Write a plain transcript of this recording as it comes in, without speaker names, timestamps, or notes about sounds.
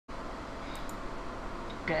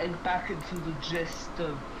getting back into the gist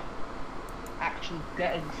of actually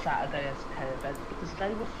getting Saturday SK events, because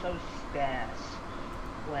they were so scarce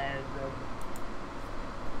when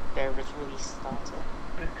they originally started.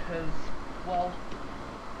 Because, well,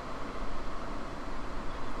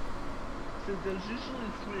 so there's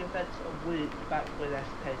usually 3 events a week back when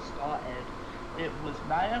SK started. It was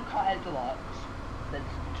Mario Kart 8 Deluxe, then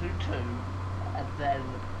Splatoon 2, and then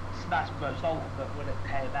Smash Bros. Ultimate when it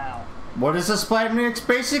came out. What is a Splatmix?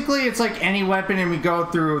 Basically, it's like any weapon, and we go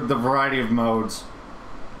through the variety of modes.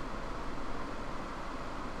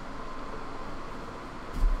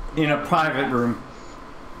 In a private room.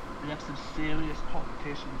 We have some serious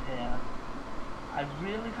competition here. I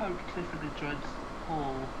really hope Tiffany joins the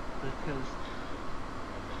call, because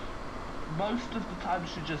most of the time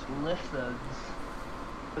she just listens,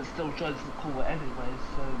 but still joins the call anyway,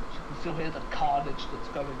 so she can still hear the carnage that's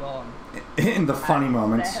going on. In the funny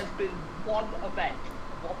moments. There has been one event,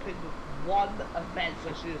 whopping one event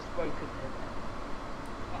where she has spoken in it.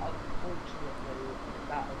 But unfortunately,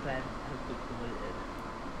 that event has been deleted.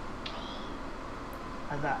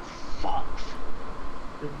 And that sucks.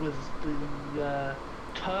 It was the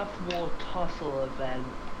Turf War Tussle event.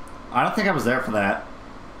 I don't think I was there for that.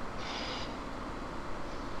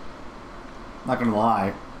 Not gonna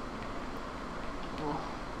lie.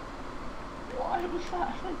 Why was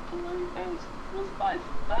that event deleted? It was my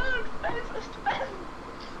 3rd favourite event.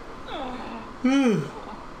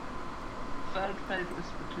 3rd favourite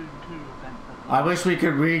Splatoon 2 event. I wish we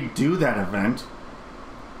could redo that event.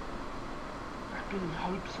 I really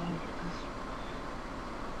hope so, because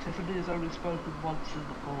Tiffany has only spoken once in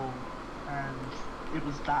the call, and it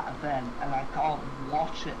was that event, and I can't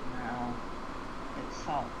watch it now. It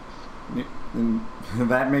sucks. And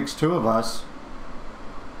that makes 2 of us.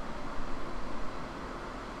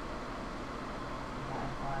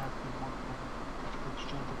 Why have we wanted to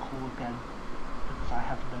join the call again? Because I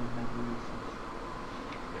have no memories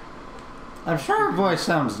of... I'm sure her voice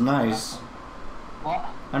sounds nice. What?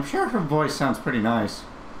 I'm sure her voice sounds pretty nice.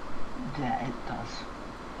 Yeah, it does.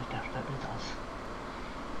 It definitely does.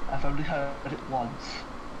 I've only heard it once.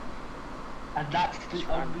 And that's the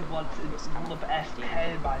only once in all of SK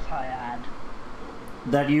might I add.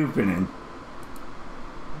 That you've been in.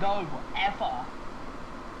 No, ever.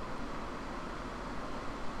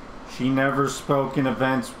 She never spoke in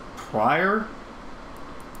events prior?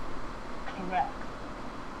 Correct.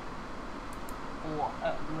 Or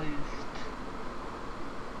at least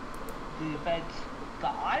the events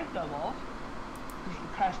that I know of, because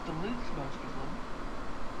the cast deletes most of them,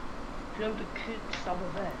 Fiona kicked some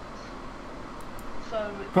events.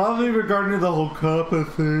 So Probably regarding the whole Kappa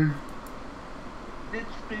thing. did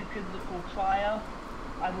speak in the call prior,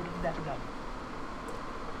 I would have never known.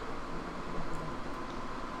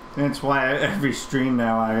 That's why every stream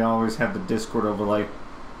now I always have the Discord overlay.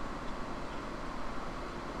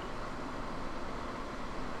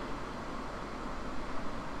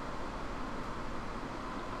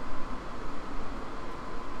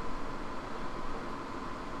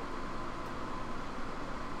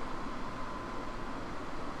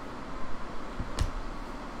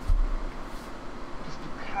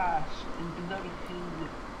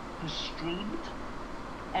 Streamed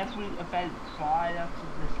every event prior to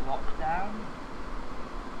this lockdown.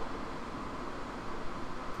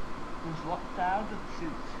 This lockdown, and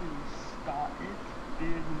since he started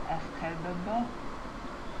being an SK member,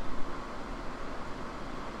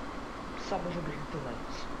 some of them being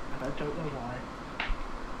delays, and I don't know why.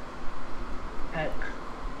 Heck,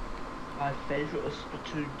 my favourite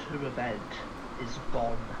Splatoon 2 event is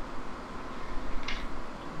gone.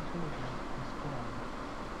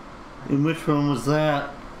 And which one was that?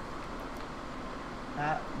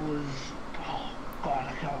 That was... oh god,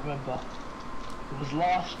 I can't remember. It was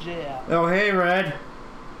last year. Oh, hey, Red. It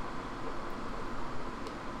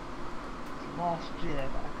was last year,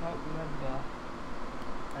 but I can't remember.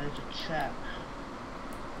 I need to check.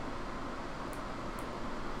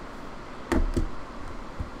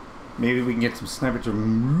 Maybe we can get some snipers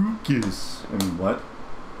from Lucas. And what?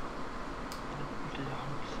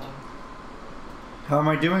 How am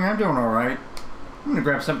I doing? I'm doing alright. I'm gonna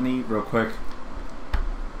grab something to eat real quick.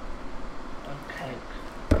 Okay.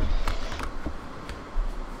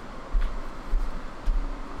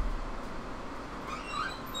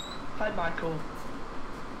 Hi, Michael.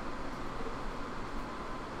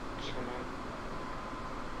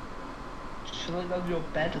 Chilling on your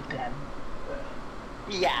bed again?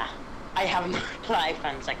 Yeah. I have no life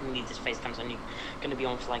and I can leave this FaceTime, so I'm gonna be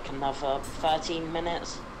on for like another 13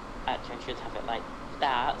 minutes. Actually, I should have it like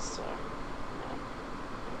that, so, you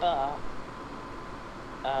know.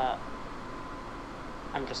 But,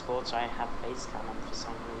 I'm just bored, so I have face cam on for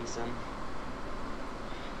some reason.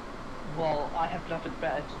 Well, I have nothing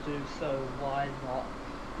better to do, so why not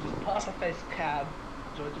just put up a face cam,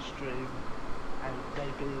 join the stream, and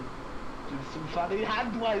maybe do some funny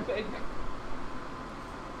hand waving.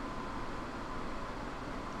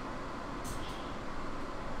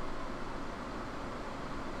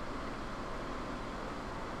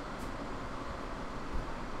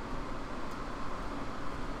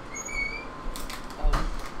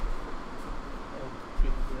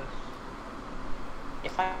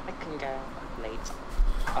 If I can go late,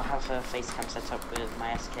 I'll have a face cam set up with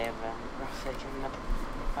my SK event graphic in the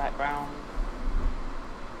background.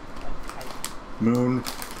 Okay. Moon.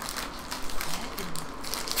 It's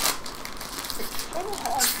so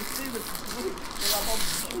hard to see the group when I'm on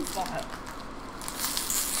mobile.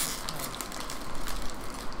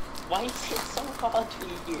 Why is it so hard for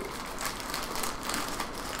you?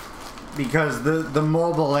 Because the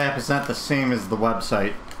mobile app is not the same as the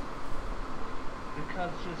website.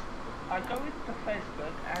 Because just, I go into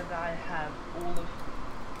Facebook and I have all of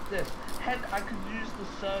this. Heck, I could use the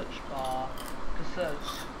search bar to search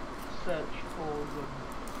for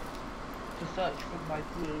my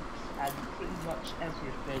groups and pretty much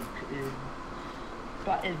everything in.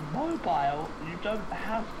 But in mobile, you don't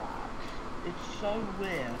have that. It's so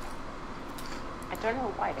weird. I don't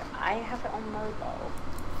know why. I have it on mobile.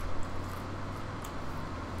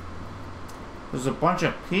 There's a bunch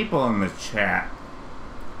of people in the chat.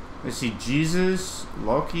 I see Jesus,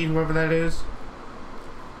 Loki, whoever that is.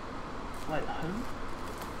 Wait, who?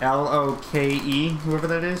 L-O-K-E, whoever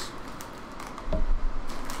that is.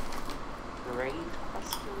 Raid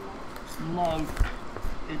question mark? Loke.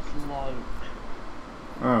 It's Loke.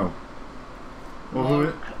 Oh. Well,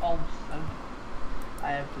 Loke also.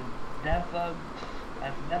 I've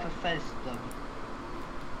never faced them.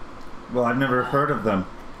 Well, I've never heard of them.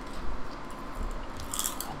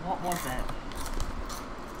 What was it?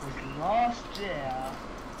 It was last year. I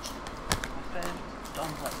finished on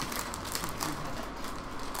like 2 minutes.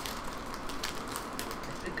 I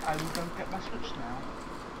think I will go get my Switch now.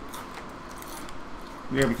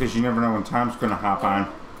 Yeah, because you never know when Tom's gonna hop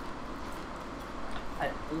on. I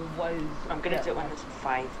always. I'm gonna do it when it's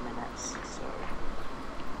 5 minutes, so.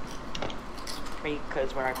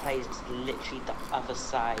 Because where I play is literally the other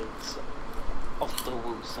side of the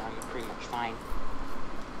wall, so I'm pretty much fine.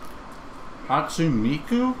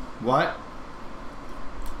 Hatsumiku? What?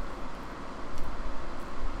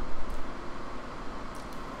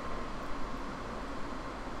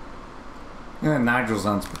 Yeah, Nigel's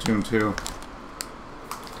on Splatoon 2.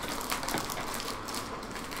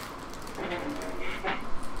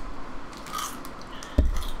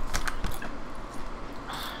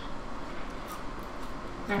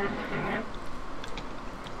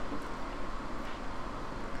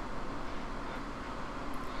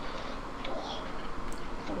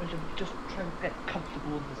 I'm just trying to get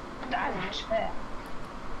comfortable in this damn chair.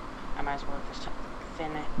 I might as well just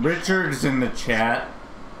finish. Richard's in the chat.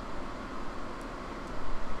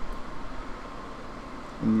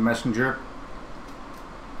 Messenger.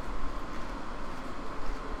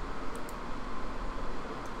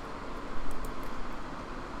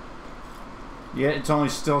 Yeah, it's only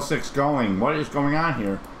still 6 going. What is going on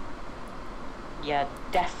here? Yeah,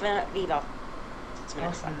 definitely the 6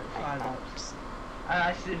 minutes. Last minute sign-ups. And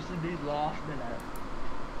I seriously mean last minute.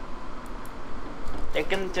 They're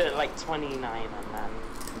gonna do it like 29 and then.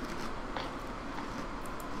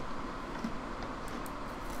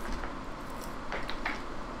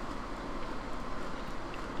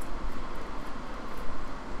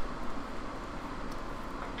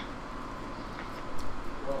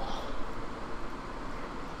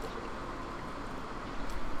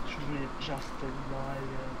 Readjusting my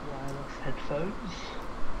wireless headphones.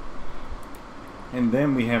 And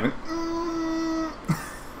then we have an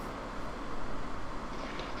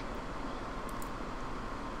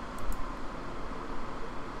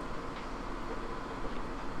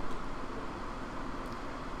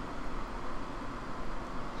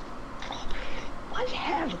My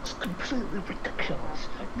hair looks completely ridiculous.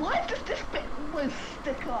 Why does this bit always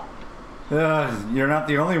stick up? You're not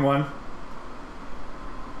the only one.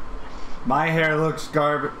 My hair looks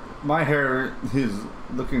garbage. My hair is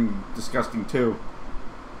looking disgusting too.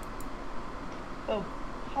 Oh,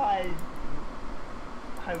 hi.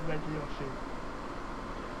 Hi, Red Yoshi.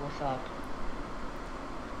 What's up?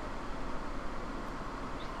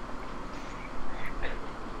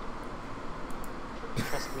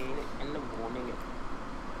 Trust me, in the morning,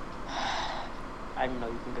 I'm not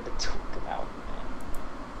even gonna talk about it.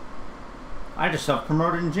 I just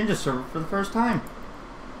self-promoted in Ginger Server for the first time.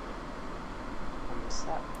 I'm sad.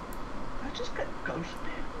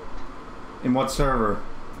 In what server?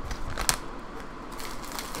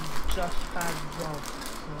 Just found Rob.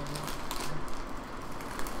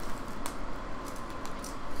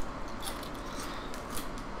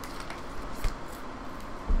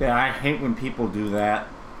 Yeah, I hate when people do that.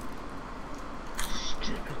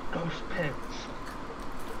 Stupid ghost pins.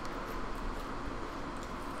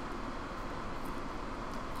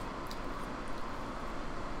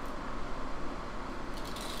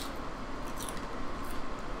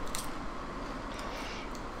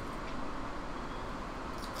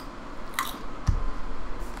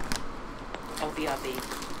 LBRB.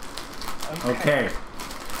 Okay.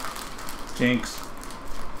 Jinx.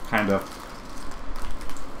 Kinda.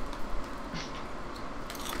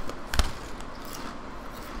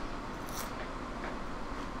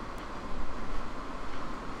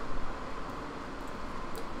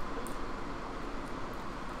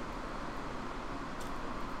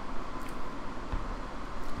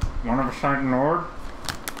 One of a side ignored.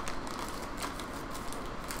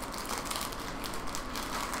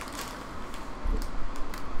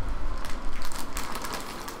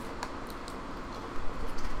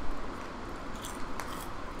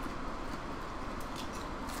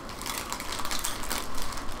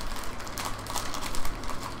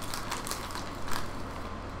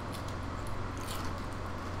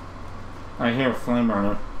 I hear a flame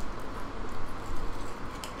burner.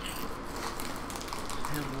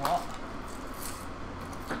 And what?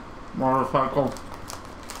 Motorcycle.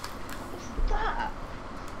 What's that?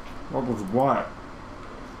 What was what?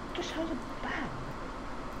 Just heard a bang.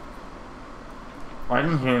 I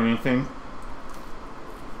didn't hear anything.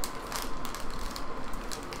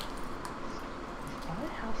 Is my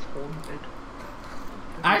house haunted?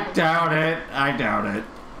 I doubt it. I doubt it.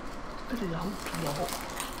 Really hope not.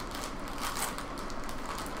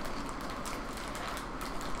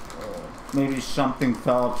 Maybe something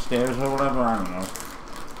fell upstairs or whatever. I don't know.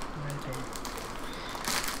 Maybe.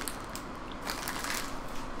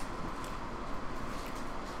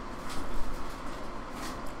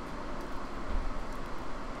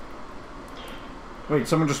 Wait,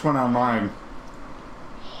 someone just went online.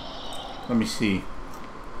 Let me see.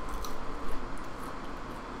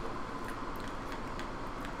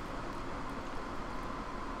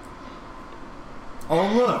 Oh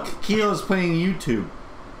look, Keel's playing YouTube.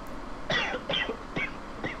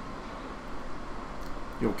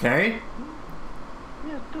 You okay?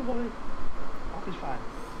 Yeah, don't worry. I'll be fine.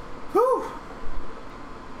 Whew.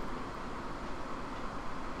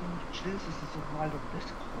 Oh, Jesus is right on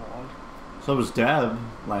Discord. So was Deb,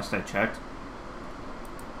 last I checked.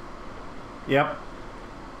 Yep.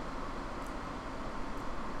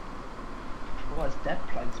 What is Deb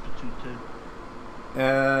playing Splatoon 2?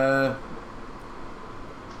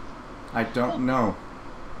 I don't know.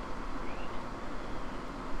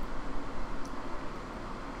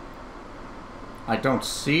 I don't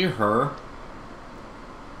see her.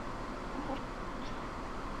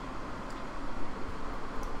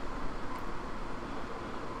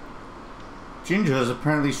 Ginger is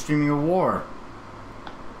apparently streaming a war.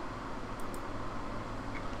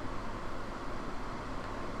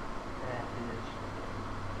 Yeah,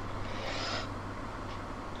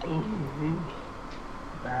 it is. Ooh.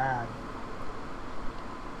 Bad.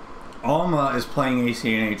 Alma is playing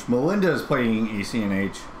ACNH. Melinda is playing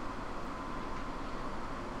ACNH.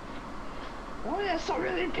 Why are so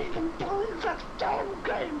many people playing that damn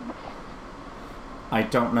game? I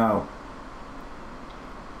don't know.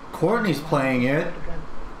 Courtney's playing it.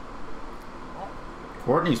 What?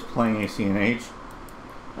 Courtney's playing ACNH.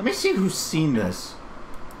 Let me see who's seen this.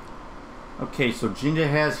 Okay, so Ginger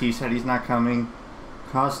has. He said he's not coming.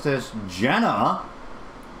 Costas, Jenna,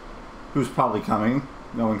 who's probably coming,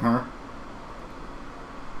 knowing her.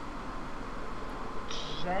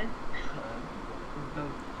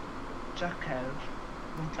 Jacob,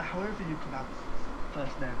 however you pronounce his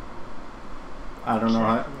first name. I don't know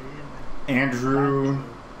how. Andrew.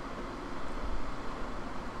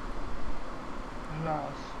 Who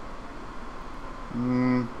else?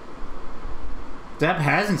 Deb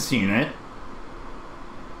hasn't seen it.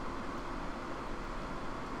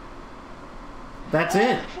 That's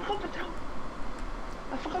it.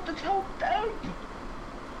 I forgot to tell Deb.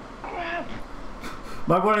 Crap.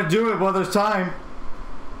 Might want to do it while there's time.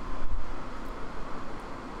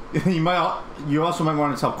 You also might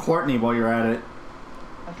want to tell Courtney while you're at it.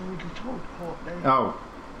 I've already told Courtney. Oh,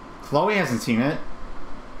 Chloe hasn't seen it,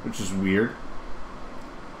 which is weird.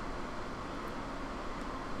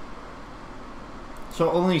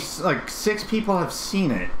 So only like 6 people have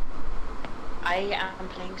seen it. I am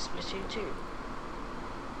playing Splatoon 2.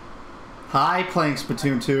 Hi, playing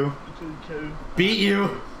Splatoon 2. Splatoon 2. Beat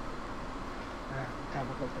you.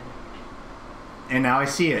 And now I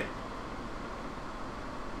see it.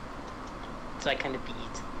 So I kind of beat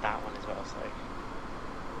that one as well, so...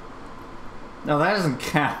 No, that doesn't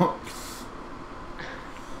count.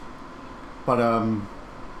 But,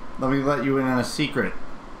 let me let you in on a secret.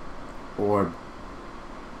 Or...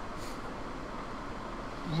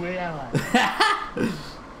 Really?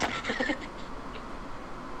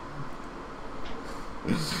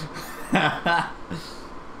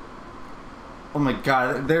 Oh my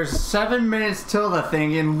god, there's 7 minutes till the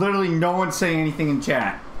thing and literally no one's saying anything in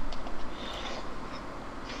chat.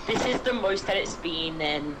 This is the most that it's been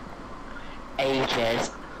in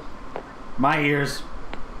ages. My ears.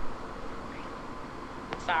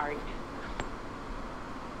 Sorry.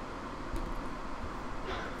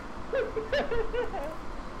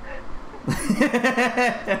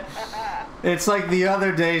 It's like the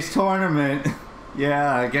other day's tournament.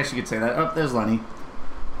 Yeah, I guess you could say that. Oh, there's Lenny.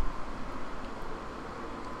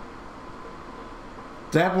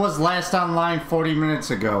 That was last online 40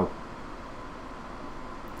 minutes ago.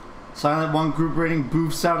 Silent One group rating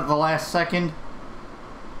boofs out at the last second.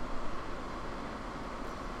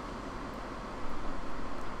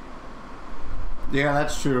 Yeah,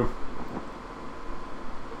 that's true.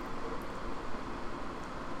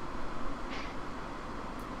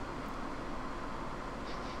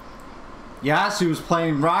 Yasu's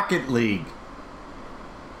playing Rocket League.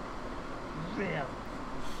 Really?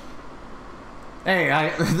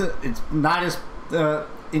 Hey, it's not as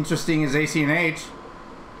interesting as ACNH.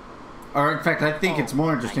 Or in fact, I think it's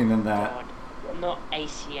more interesting than that. God. Not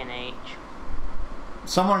ACNH.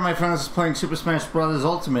 Someone of my friends is playing Super Smash Bros.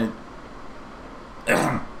 Ultimate.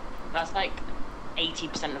 That's like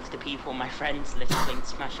 80% of the people my friends list playing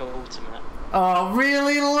Smash Ultimate. Oh,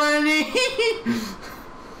 really, Lenny?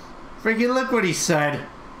 Freaking look what he said.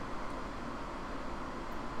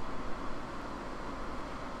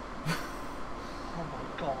 Oh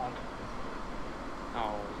my god.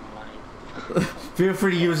 Oh my. Feel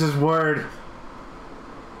free to use his word.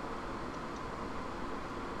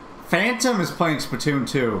 Phantom is playing Splatoon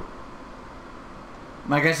 2.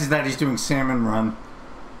 My guess is that he's doing Salmon Run.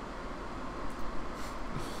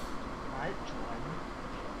 Might join.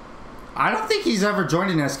 I don't think he's ever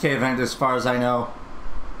joined an SK event as far as I know.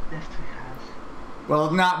 Yes, he has.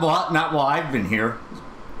 Well, not while I've been here.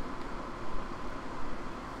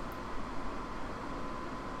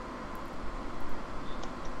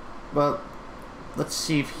 But let's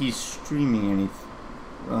see if he's streaming anything.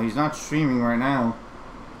 Well, he's not streaming right now.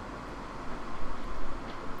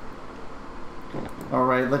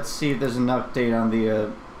 Alright, let's see if there's an update on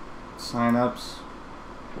the sign-ups.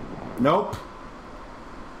 Nope.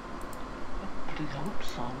 The hope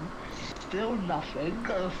song. Still nothing.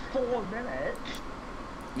 4 minutes.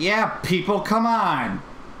 Yeah, people, come on.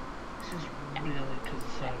 This is really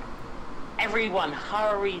concerning. Everyone,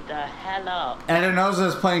 hurry the hell up. Adenoza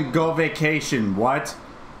is playing Go Vacation. What?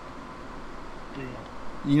 Deal.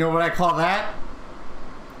 You know what I call that?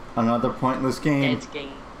 Another pointless game. Dead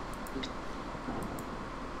game.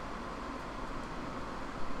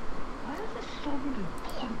 Why are there so many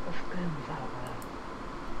pointless games out there?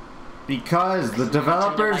 Because the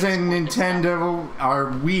developers and Nintendo are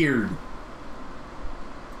weird.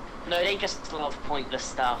 No, they just love pointless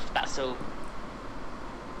stuff, that's all.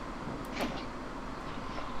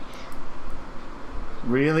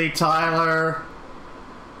 Really, Tyler?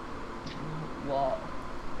 What?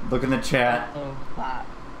 Look in the chat. Oh, that.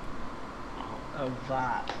 Oh,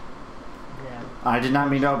 that. Yeah. I did not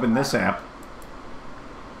mean to open this app.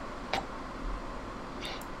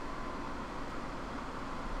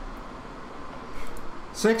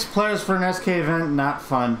 Six players for an SK event, not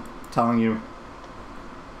fun. I'm telling you.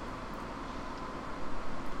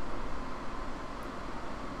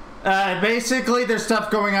 Basically, there's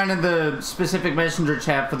stuff going on in the specific messenger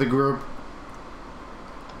chat for the group.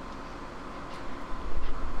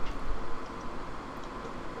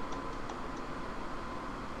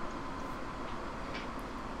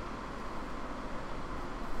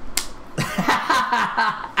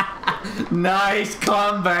 Nice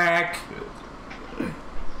comeback.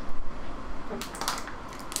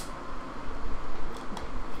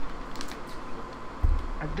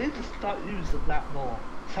 I need to start using that more.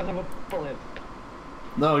 Son of a bullet.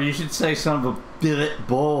 No, you should say son of a billet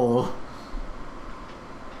bowl.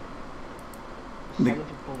 Son of a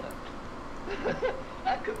bullet.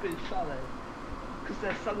 That could be funny. Because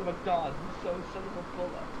they're son of a gun, so son of a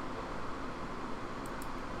bullet.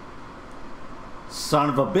 Son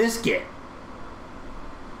of a biscuit.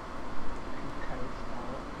 Okay,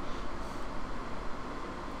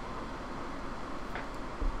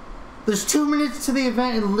 There's 2 minutes to the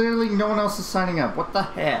event and literally no one else is signing up. What the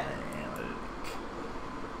heck?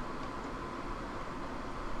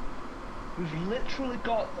 We've literally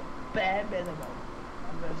got the bare minimum,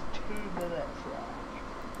 and there's 2 minutes left.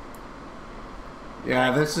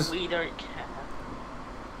 Yeah, this is... We don't care.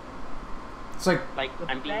 It's like... The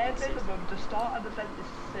I'm being bare consistent. minimum to start an event is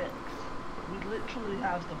 6. We literally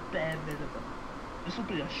have the bare minimum. This will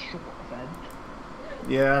be a short event.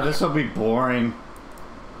 Yeah, this will be boring.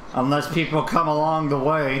 Unless people come along the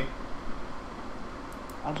way.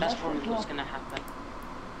 That's probably what's gonna happen.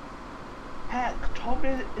 Heck, Tommy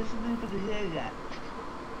isn't even here yet.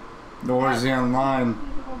 Nor is he online. He's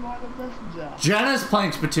even online on Messenger. Jenna's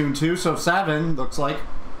playing Splatoon 2, so 7, looks like.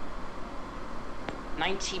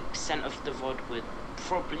 90% of the VOD would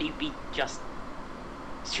probably be just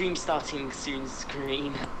stream starting soon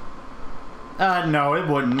screen. No, it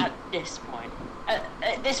wouldn't. At this point.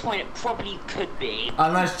 At this point, it probably could be.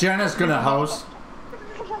 Unless Jenna's gonna host.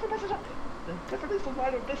 Tiffany's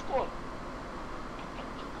online on Discord.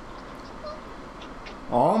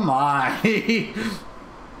 Oh my!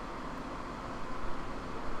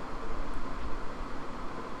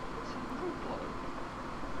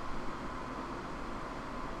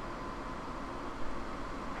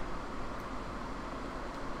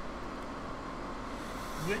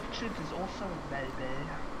 Richard is also a maybe.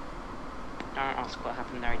 Don't ask what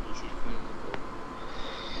happened there. This is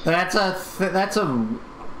from That's a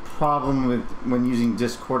problem with when using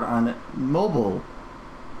Discord on mobile.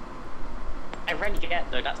 I rarely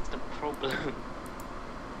get though. That's the problem.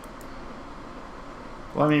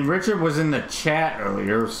 Well, I mean, Richard was in the chat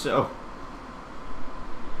earlier, so...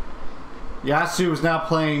 Yasu is now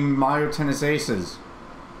playing Mario Tennis Aces.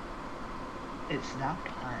 It's not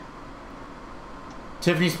time.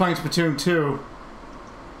 Tiffany's playing Splatoon 2.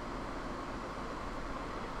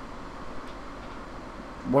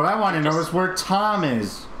 What I want to know is where Tom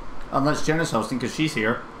is. Unless Jenna's hosting, because she's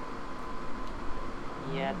here.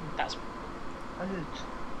 Yeah, that's...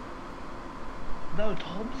 No,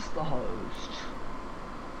 Tom's the host.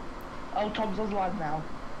 Oh, Tom's online now.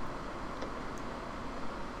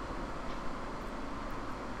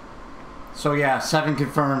 So yeah, 7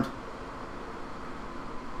 confirmed.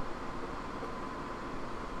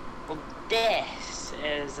 Well, this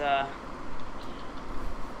is,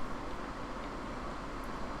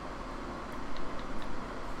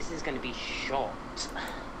 this is gonna be short.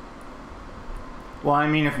 Well, I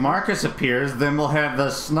mean, if Marcus appears, then we'll have the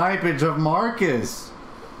snipage of Marcus.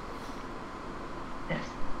 Yes,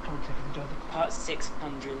 come on, Tiffany, join the call. Part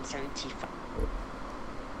 675.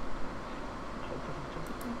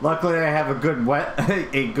 Luckily, I have a good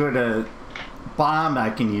bomb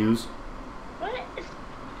I can use. Where is...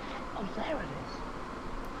 Oh, there it is.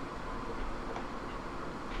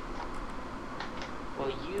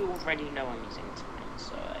 Well, you already know I'm using tonight,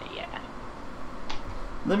 so yeah.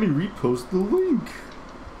 Let me repost the link.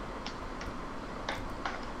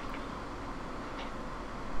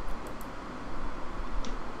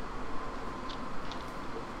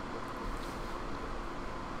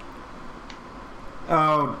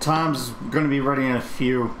 Oh, Tom's gonna be ready in a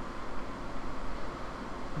few.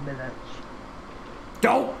 Minutes.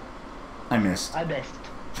 Go! I missed. I missed.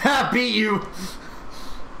 Ha! Beat you!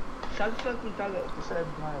 Sounds like we done it at the same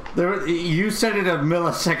time. You said it a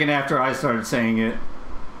millisecond after I started saying it.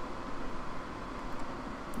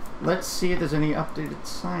 Let's see if there's any updated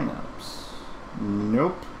signups.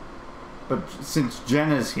 Nope. But since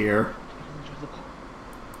Jenna's here,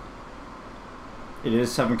 it is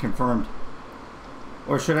 7 confirmed.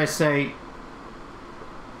 Or should I say,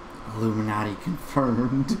 Illuminati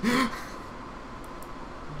confirmed.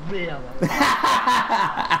 Really?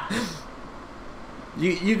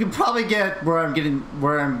 You can probably get where I'm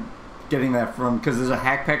getting that from, because there's a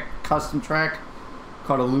Hackpack custom track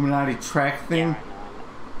called Illuminati track thing. Yeah,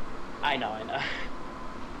 I know.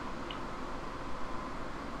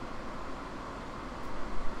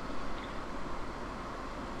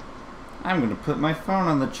 I'm gonna put my phone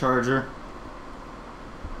on the charger.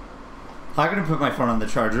 I'm gonna put my phone on the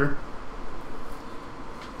charger.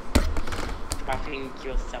 Trapping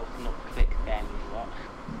yourself, not click them, what?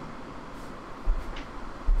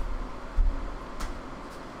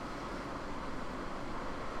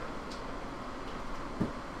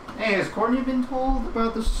 Hey, has Courtney been told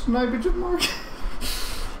about the snipage of Mark?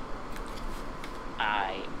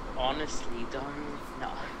 I honestly don't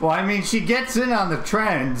know. Well, I mean, she gets in on the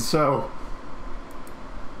trend, so...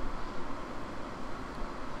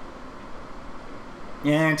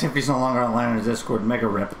 Yeah, and Tiffany's no longer online on the Discord. Mega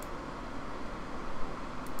rip.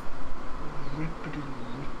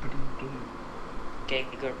 Okay,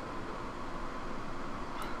 good.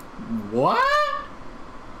 What?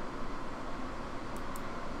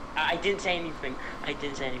 I didn't say anything. I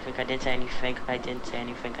didn't say anything. I didn't say anything. I didn't say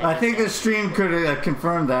anything. I think the stream could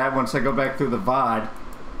confirm that once I go back through the VOD.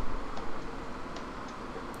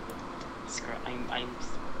 Screw.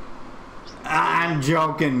 I'm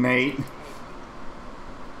joking, mate.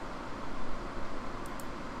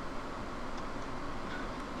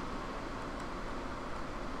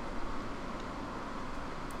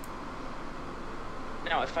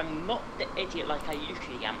 Now, if I'm not the idiot like I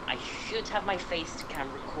usually am, I should have my face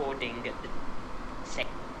cam recording at the same.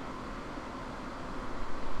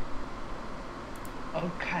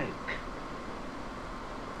 Okay.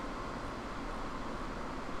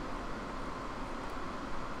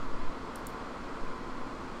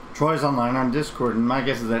 Troy's online on Discord, and my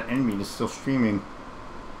guess is that enemy is still streaming.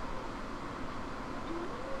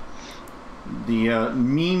 The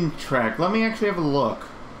meme track. Let me actually have a look.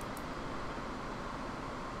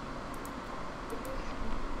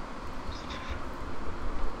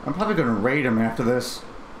 I'm probably gonna raid him after this.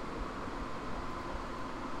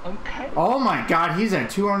 Okay. Oh my god, he's at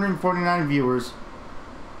 249 viewers.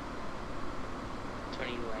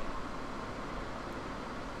 20 away.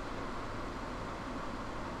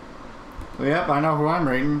 So, yep, I know who I'm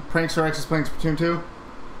rating. Prankster X is playing Splatoon 2.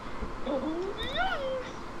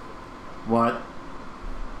 What?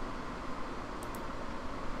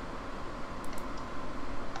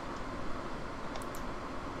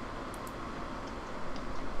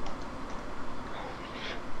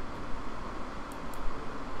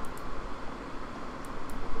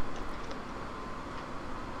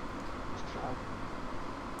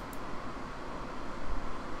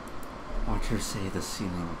 Watch her say the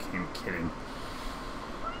ceiling came kidding.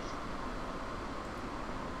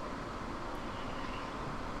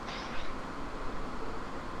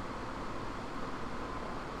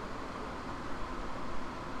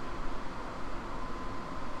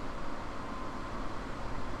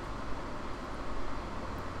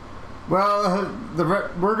 Well,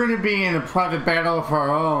 we're going to be in a private battle of our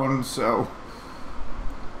own, so...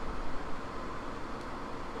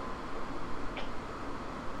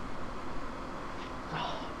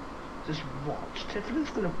 Just watch. Tiffany's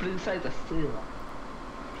gonna put inside the ceiling.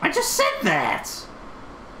 I just said that!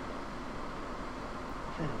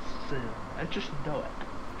 I just know it.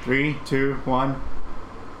 3, 2, 1.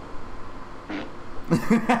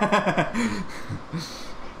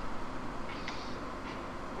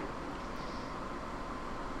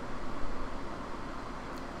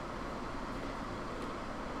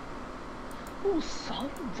 Oh,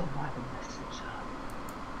 someone's on my messenger.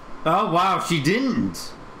 Oh wow, she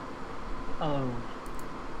didn't! Oh. Man.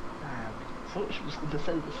 I thought she was gonna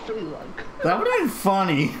say the ceiling. That would have been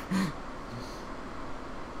funny.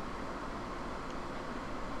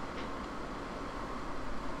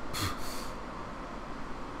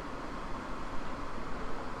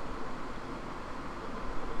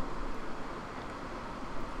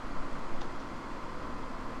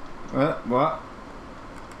 What?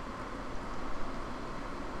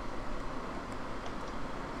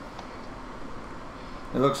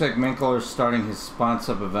 It looks like Minkle is starting his spawn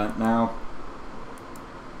sub event now.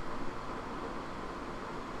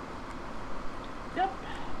 Yep.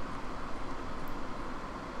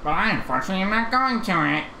 But I unfortunately am not going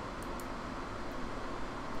to it.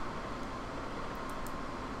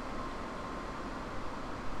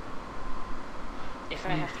 If I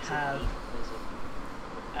have to leave,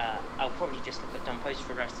 I'll probably just look at dumb posts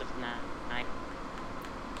for the rest of the night.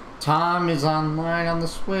 Tom is online on the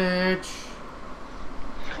Switch.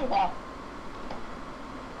 Wow.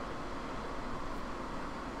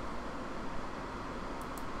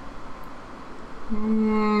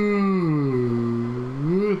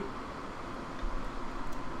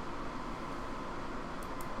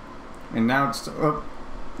 And now it's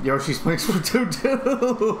Yoshi's playing Splatoon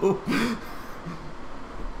 2.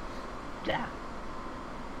 Yeah.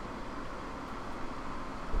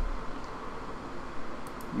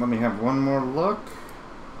 Let me have one more look.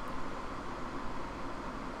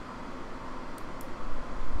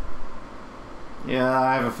 Yeah,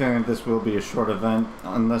 I have a feeling this will be a short event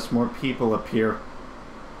unless more people appear.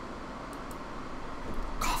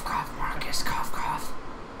 Cough, cough, Marcus, cough, cough.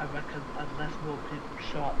 I reckon unless more people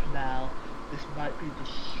show up now, this might be the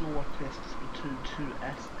shortest Splatoon 2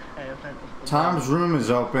 event of the Tom's room is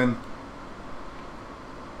open.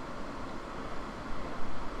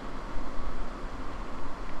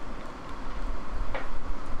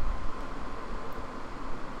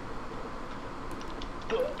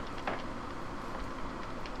 Good.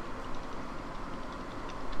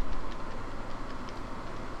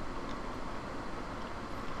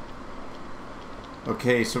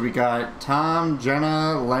 Okay, so we got Tom,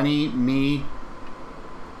 Jenna, Lenny, me.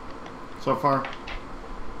 So far.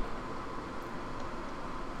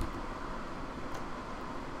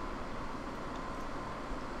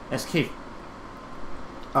 SK.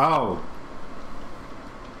 Oh.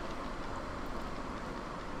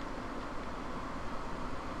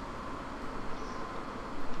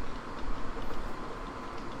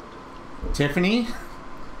 Tiffany?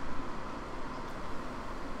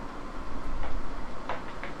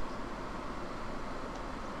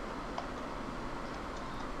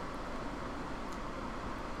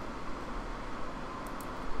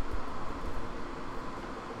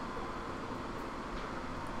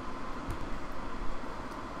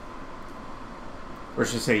 Or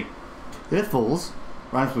should I say, Tiffles?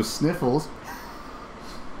 Rhymes with sniffles.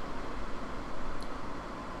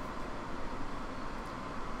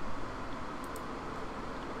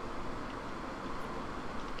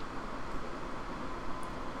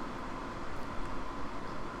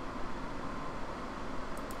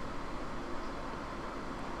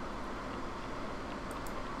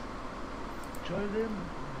 Jordan.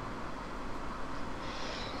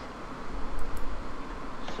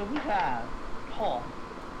 So we have Paul,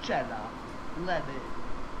 Jenna, Lenny,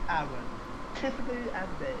 Aaron, Tiffany, and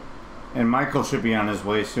me. And Michael should be on his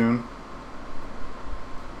way soon.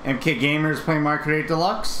 MK Gamer is playing Mario Kart 8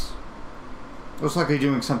 Deluxe. Looks like they're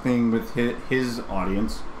doing something with his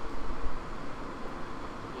audience.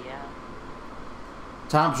 Yeah.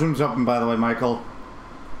 Tom's room's open, by the way, Michael.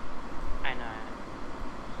 I know.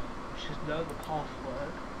 You should know the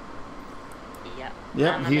password. Yep.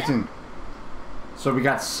 Yep, he's in. So we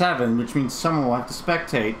got 7, which means someone will have to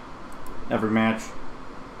spectate every match.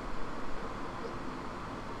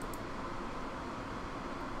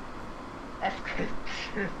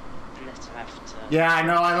 Let's have to. Yeah, I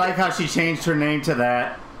know. I like how she changed her name to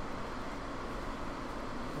that.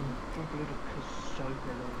 Probably because so many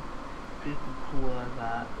people call her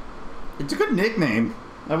that. It's a good nickname,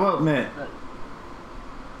 I will admit.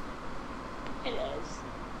 It is.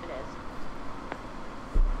 It is.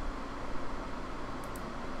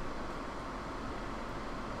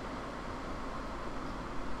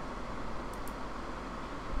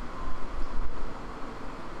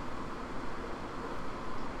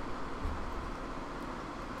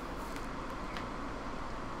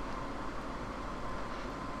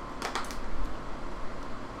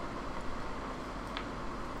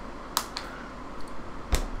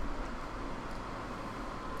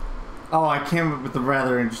 Oh, I came up with a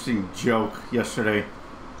rather interesting joke yesterday.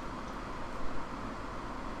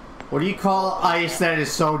 What do you call ice that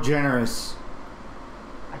is so generous?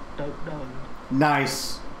 I don't know.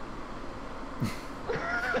 Nice.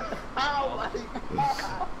 Oh my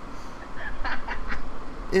god!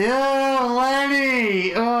 Ew,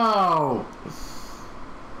 Lenny! Oh!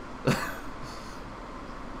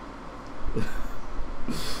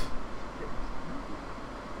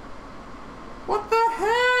 What the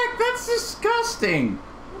heck? That's disgusting!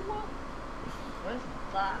 What's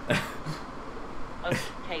that?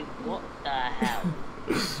 Okay, what the hell?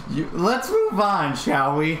 Let's move on,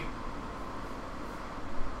 shall we?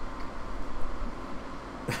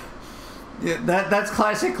 Yeah, that's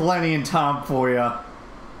classic Lenny and Tom for you. Yeah.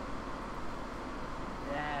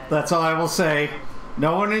 That's all I will say.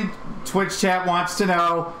 No one in Twitch chat wants to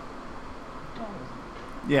know.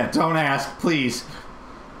 Yeah, don't ask, please.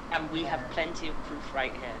 And we have plenty of proof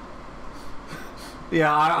right here.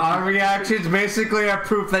 Yeah, our reactions basically are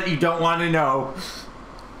proof that you don't want to know.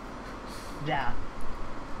 Yeah.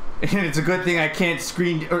 And it's a good thing I can't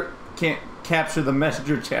can't capture the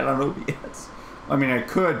messenger chat on OBS. I mean, I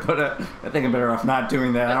could, but I think I'm better off not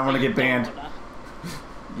doing that. I don't want to get banned.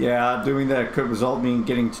 Yeah, doing that could result me in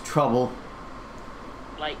getting into trouble.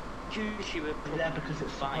 Like, YouTube would probably Yeah, because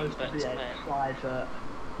it's fine, supposed to but be a private.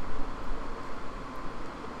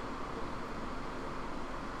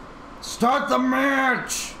 Start the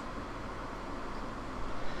match!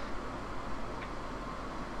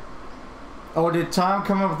 Oh, did Tom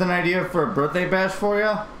come up with an idea for a birthday bash for you?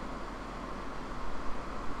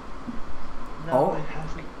 No, Oh. it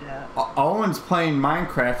hasn't yet. Owen's playing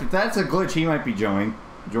Minecraft. If that's a glitch, he might be joining.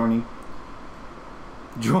 Joining.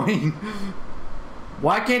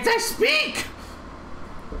 Why can't I speak?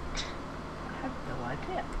 I have no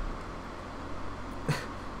idea.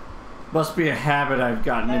 Must be a habit I've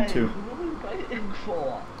gotten Hey, into. what are we waiting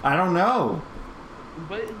for? I don't know.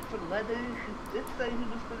 We're waiting for Lenny. He did say he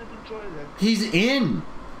was going to be joining. He's in.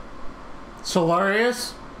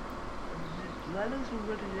 Solarius? Lenny's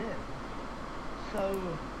already in. So,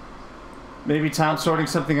 Maybe Tom's sorting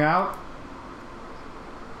something out?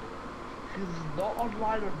 He's not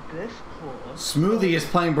online on Discord. Smoothie is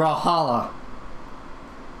playing Brawlhalla.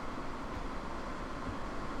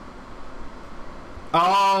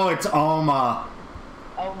 Oh, it's Oma.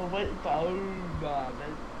 Oh, we're waiting for Oma.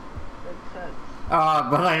 Makes sense.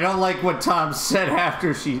 But I don't like what Tom said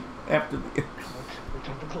after the...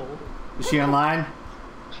 Return the call. Is she online?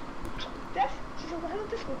 Yes, she's online on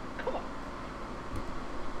Discord. Come on.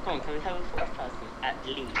 Come on, can we have a fourth person at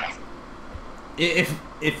least?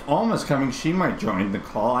 If Oma's coming, she might join the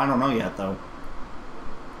call. I don't know yet, though.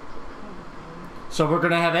 So we're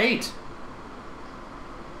gonna have 8.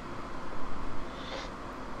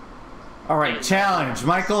 Alright, challenge.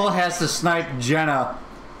 Michael has to snipe Jenna.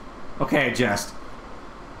 Okay, jest.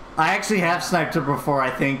 I actually have sniped her before, I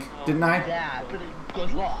think. Didn't I? Yeah, but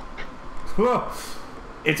good luck. Whew.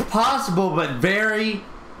 It's possible, but very,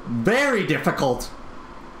 very difficult.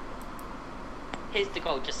 Here's the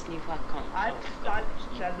goal, just sneak back on. I've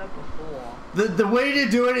sniped Jenna before. The way to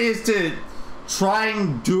do it is to try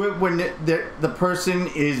and do it when the person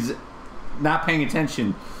is not paying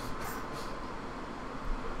attention.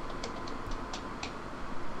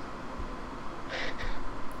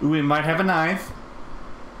 Ooh, we might have a 9th.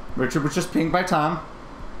 Richard was just pinged by Tom.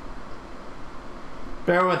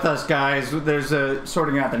 Bear with us, guys. There's a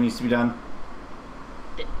sorting out that needs to be done.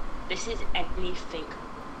 This is anything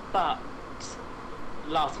but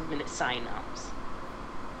last-minute sign-ups.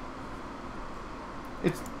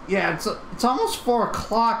 It's almost 4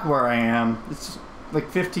 o'clock where I am. It's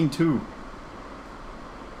like 15:02.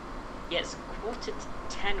 Yeah, it's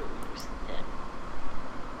 10 almost.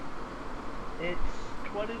 Yeah. It's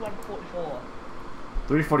 21:44.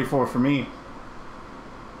 3:44 for me.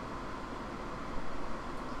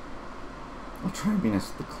 I'll try and be nice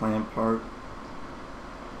to the clan part.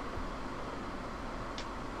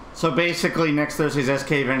 So basically, next Thursday's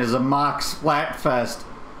SK event is a mock Splatfest.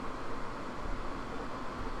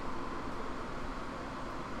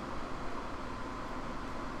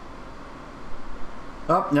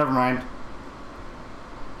 Oh, never mind.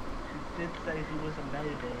 He did say he was a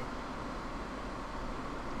maybe.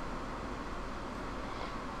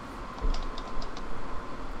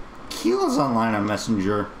 Keela's online on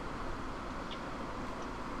Messenger.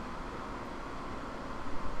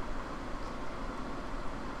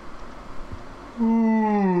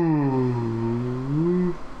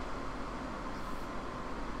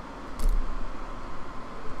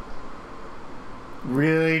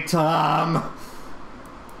 Really, Tom?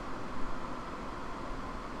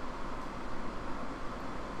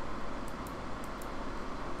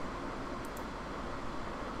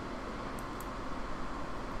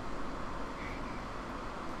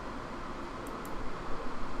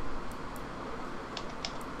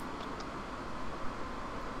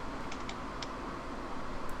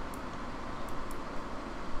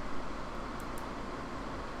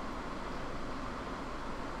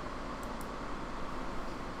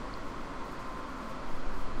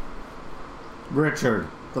 Richard,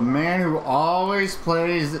 the man who always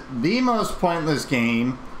plays the most pointless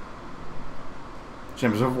game,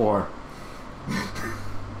 Gems of War.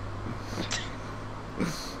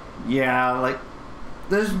 Yeah, like,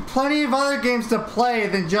 there's plenty of other games to play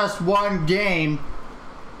than just one game.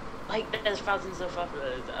 Like, there's thousands of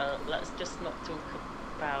others. Let's just not talk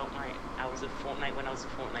about my hours of Fortnite when I was a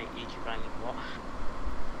Fortnite YouTuber. I mean, what?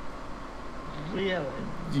 Really?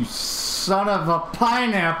 You son of a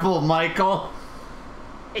pineapple, Michael.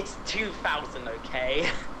 It's 2,000, okay?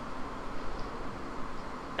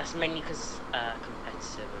 That's mainly because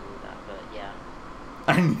competitive and all that, but yeah.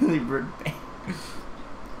 I nearly burned.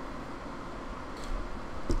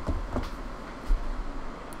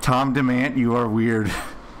 Tom DeMant, you are weird.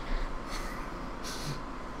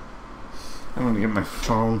 I'm gonna get my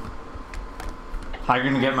phone. How are you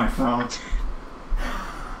gonna get my phone?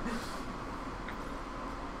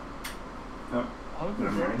 Oh,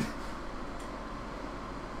 never mind.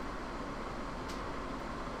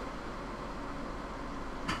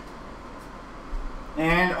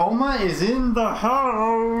 And Oma is in the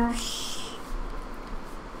house.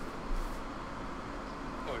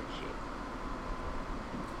 Oh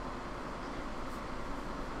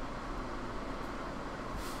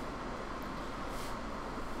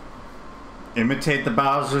shit. Imitate the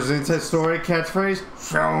Bowser's Inside Story catchphrase.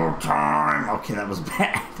 Showtime. Okay, that was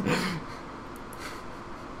bad.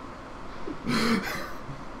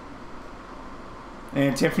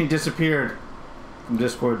 And Tiffany disappeared from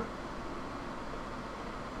Discord.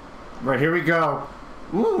 Right, here we go.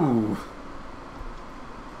 Ooh.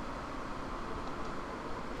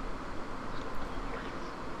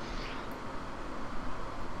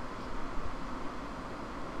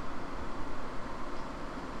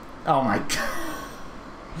 Oh my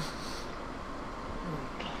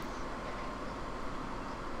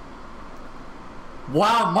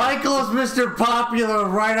Wow, Michael is Mr. Popular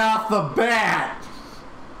right off the bat.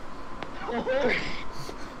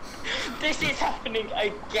 This is happening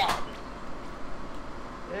again.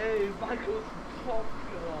 Hey, Michael's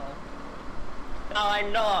popular. No,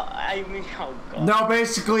 I'm not. I mean, oh god. No,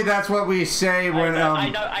 basically that's what we say when I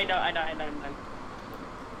know.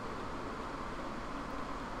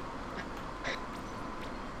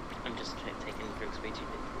 I'm just taking drugs way too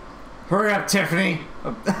big. Hurry up, Tiffany.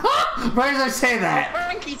 Why did I say that?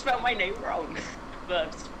 Frankie spelled my name wrong. But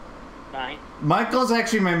it's fine. Michael's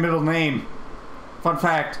actually my middle name. Fun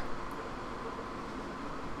fact.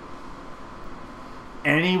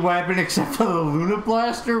 Any weapon except for the Luna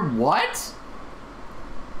Blaster? What?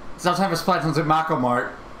 Sometimes Splatoon's at Mako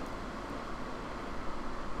Mart.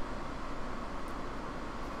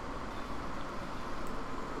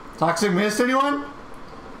 Toxic Mist, anyone?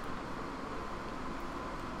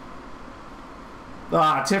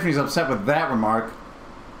 Ah, Tiffany's upset with that remark.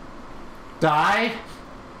 Die.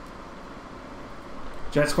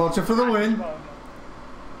 Jet Sculpture for the win.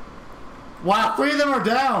 Wow, 3 of them are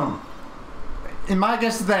down. And my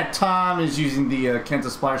guess is that Tom is using the Kenta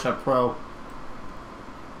Splatter Shot Pro.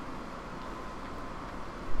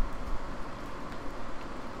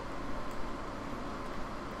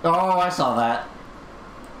 Oh, I saw that.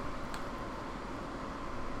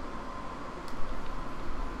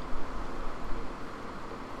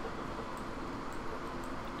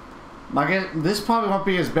 My guess, this probably won't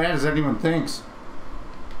be as bad as anyone thinks.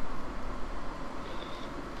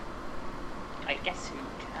 I guess who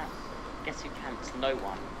can? Guess who can? It's no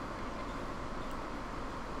one.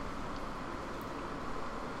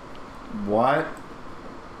 What?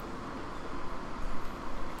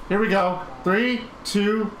 Here we go. 3,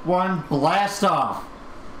 2, 1, blast off.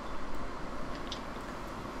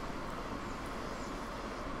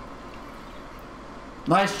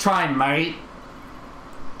 Nice try, mate.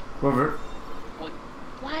 Whoever.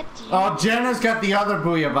 What? Oh, Jenna's got the other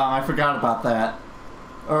Booyah Bomb. I forgot about that.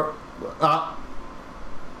 Or,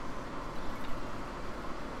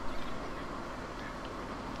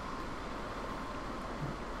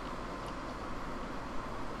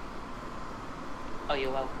 Oh,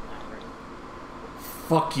 you're welcome, Aaron.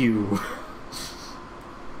 fuck you.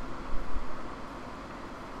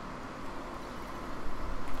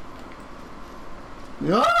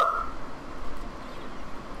 Oh!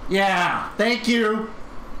 Yeah, thank you.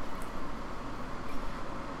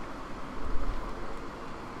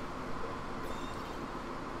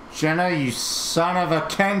 Jenna, you son of a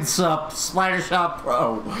Kensup Slider Shot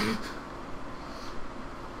Pro.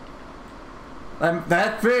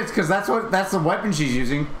 That fits because that's the weapon she's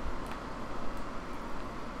using.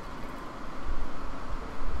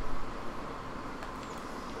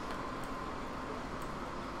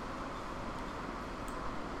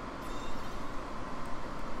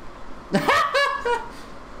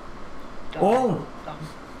 Oh!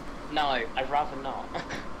 No, I'd rather not.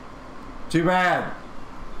 Too bad.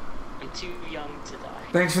 I'm too young to die.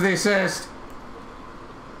 Thanks for the assist.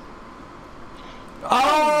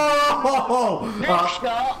 Oh! Next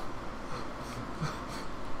shot!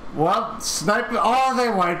 Well, sniper. Oh, they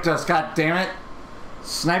wiped us. God damn it!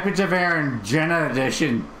 Snipage of Aaron, Jenna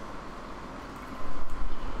edition.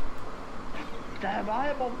 Damn, I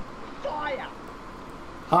am on fire.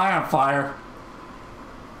 High on fire.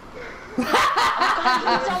 He's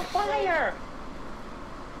on fire!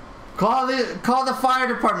 Call the fire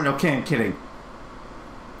department. Okay, I'm kidding.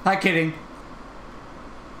 Hi, kidding.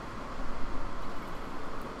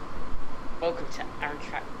 Welcome to Aaron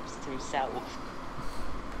Traps himself.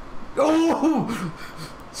 Oh!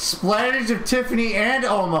 Splatters of Tiffany and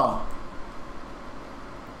Oma.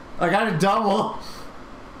 I got a double.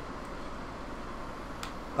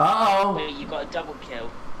 Uh-oh. Wait, you got a double kill.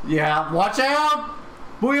 Yeah, watch out!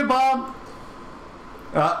 Booyah Bomb!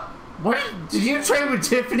 What? Did you trade with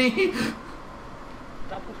Tiffany?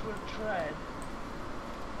 Double foot tread.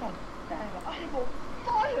 God damn it, I am on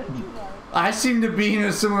fire tonight. I seem to be in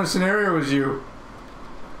a similar scenario as you.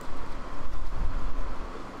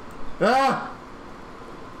 Ah!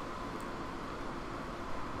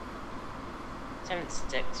 7,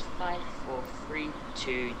 6, 5, 4, 3,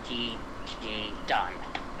 2, GG, done.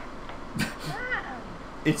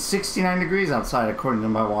 It's 69 degrees outside according to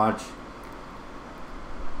my watch.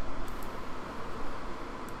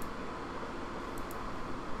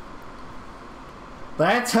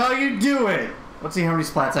 That's how you do it! Let's see how many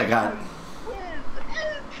splats I got.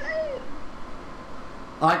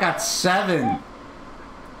 Oh, I got 7.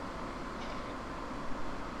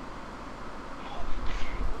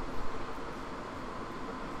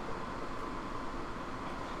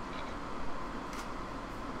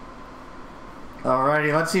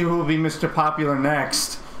 Alrighty, let's see who will be Mr. Popular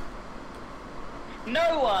next.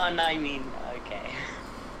 No one, I mean, okay.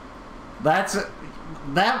 That's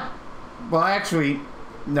well, actually,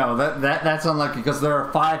 no, that's unlucky because there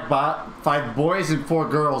are five boys and 4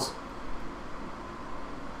 girls.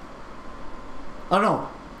 Oh no,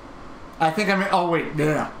 I think I mean. Oh wait,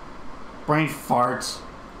 yeah, brain farts.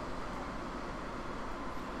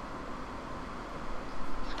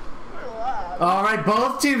 All right,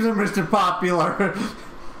 both teams are Mr. Popular.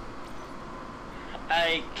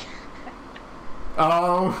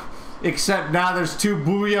 Oh, except now there's 2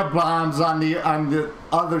 booyah bombs on the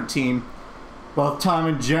other team, both Tom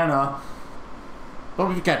and Jenna. But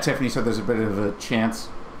we've got Tiffany, so there's a bit of a chance.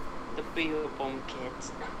 The booyah bomb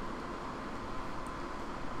kids.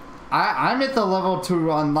 I'm at the level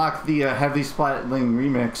to unlock the heavy Splatling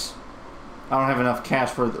remix. I don't have enough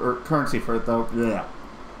cash for or currency for it though. Yeah.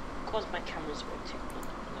 Of course, my camera's rotating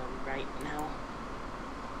right now.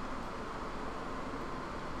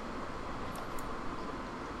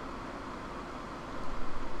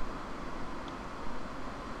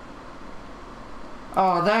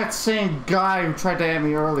 Oh, that same guy who tried to add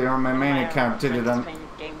me earlier on my main account did it on.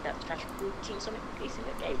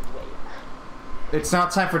 It's now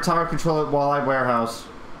time for tower control at Walleye Warehouse.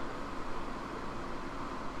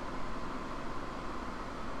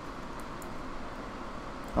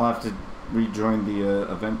 I'll have to rejoin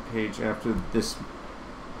the event page after this.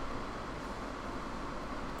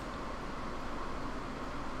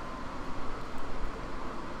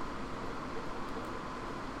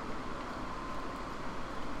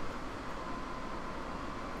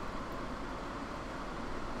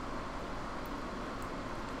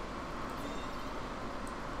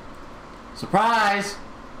 Surprise!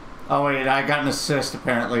 Oh wait, I got an assist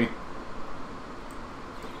apparently.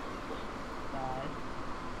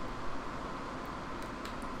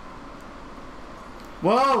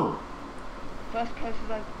 Whoa! First place is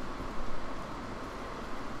like...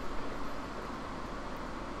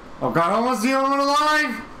 Oh god, almost the only one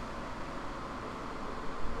alive!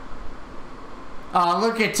 Oh,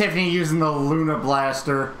 look at Tiffany using the Luna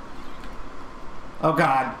Blaster. Oh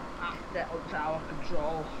god. That was tower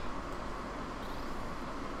control.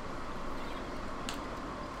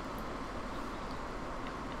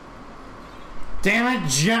 Damn it,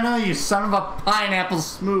 Jenna, you son of a pineapple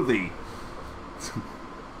smoothie.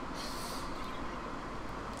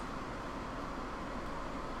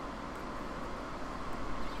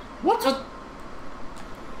 What the?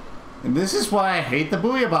 And this is why I hate the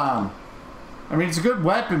booyah bomb. I mean, it's a good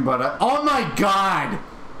weapon, but oh my god!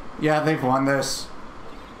 Yeah, they've won this.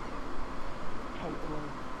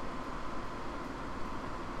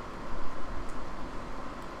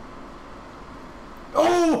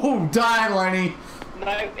 Oh, die, Lenny!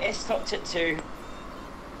 No, it stopped at 2.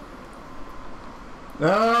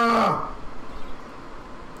 Oh!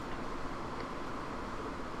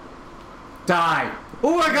 Die!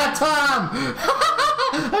 Oh, I got Tom!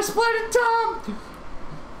 I splatted Tom!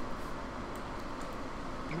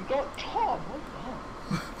 You got Tom?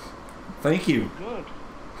 What? Thank you.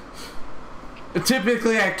 Good.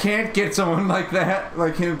 Typically, I can't get someone like that,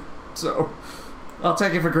 like him, so I'll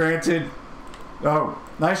take it for granted. Oh,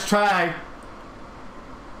 nice try.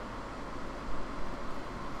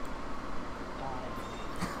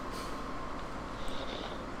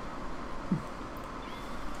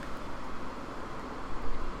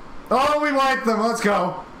 Oh, we wiped them. Let's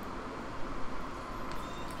go.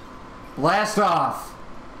 Blast off.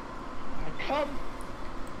 I come.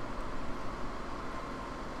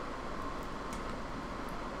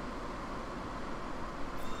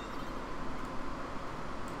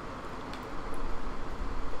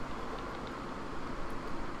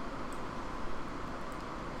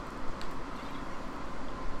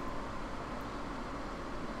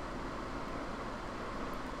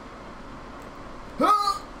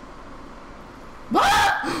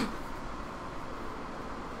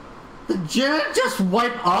 Did Janet just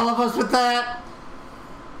wipe all of us with that?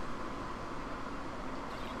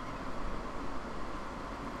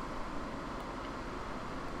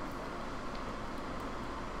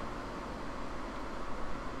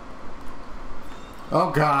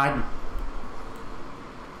 Oh god.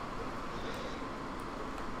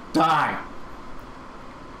 Die.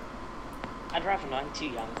 I'd rather not, I'm too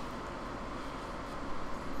young.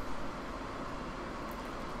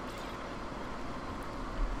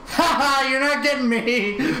 Haha, you're not getting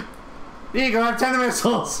me! Here you go, I have 10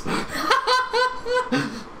 missiles! I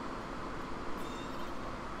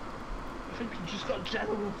think you just got Jenna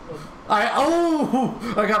with them.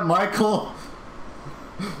 I got Michael.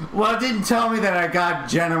 Well, it didn't tell me that I got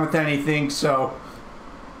Jenna with anything, so...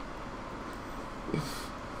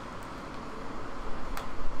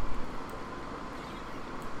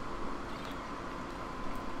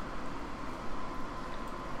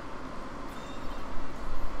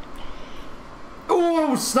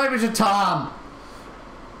 Oh, Sniper to Tom.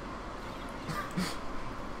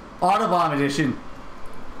 Autobomb edition.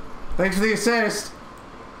 Thanks for the assist.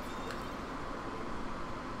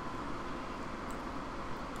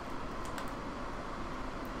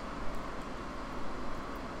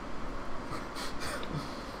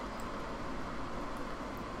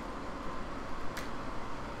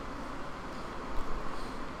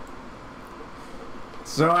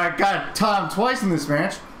 So I got Tom twice in this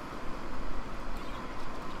match.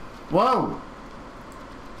 Whoa.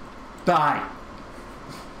 Die.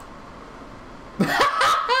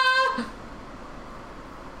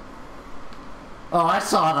 Oh, I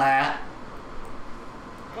saw that.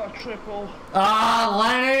 Got a triple. Ah,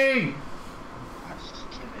 Lenny! That's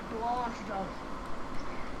stupid blaster.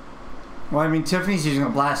 Well, I mean, Tiffany's using a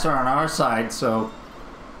blaster on our side, so...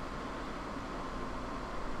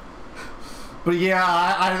 But yeah,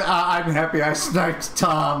 I'm happy I sniped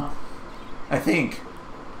Tom. I think.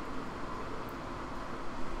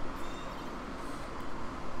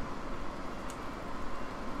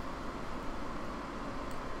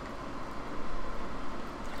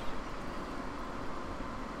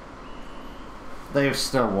 They've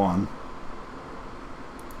still won.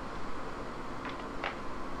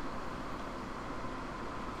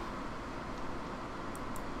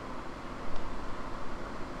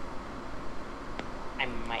 I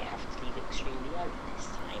might have to leave extremely early this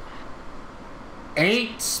time.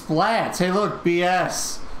 8 splats. Hey, look,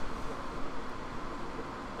 BS.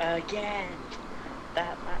 Again,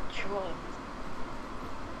 that match was.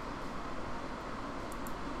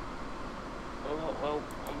 Well,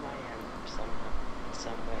 on my end, somehow,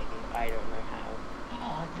 some way, I don't know how.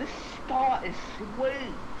 Oh, this start is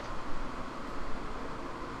sweet.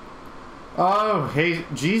 Oh, hey,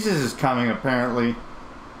 Jesus is coming, apparently.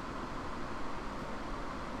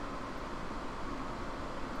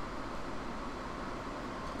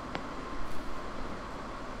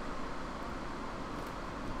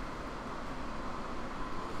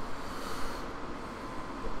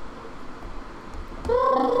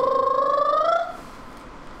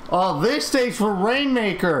 Oh, this stage for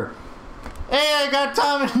Rainmaker. Hey, I got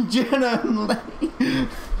Tom and Jenna and Lenny. Oh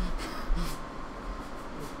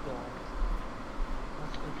god.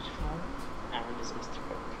 That's gonna be fun. Aaron is Mr.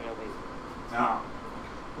 Trailway. No.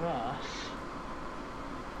 Russ.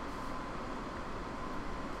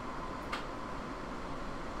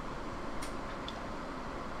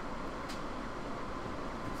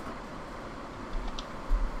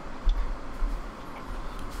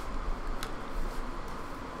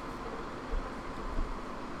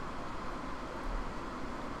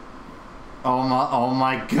 Oh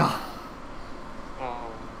my god.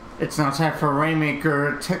 Oh. It's now time for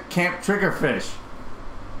Rainmaker Camp Triggerfish.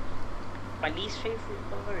 My least favorite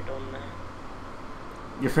bird on there.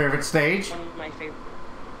 Your favorite stage? One of my favorite.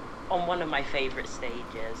 On one of my favorite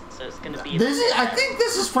stages, so it's gonna be. This is. I think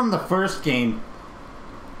this is from the first game.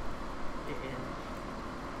 It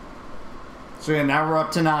is. So yeah, now we're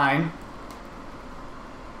up to 9.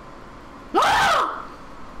 Ah!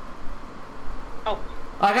 Oh.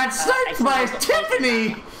 I got sniped by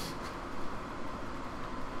Tiffany!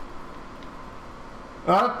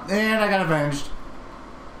 Oh, and I got avenged.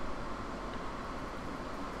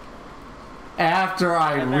 After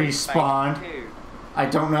I respawned. I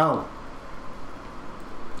don't know.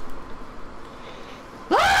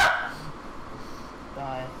 Ah!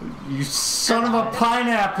 Die. You son of a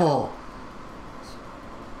pineapple!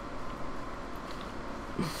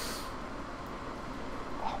 I'm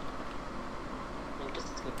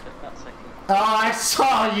just gonna put that second. Oh, I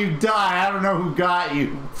saw you die. I don't know who got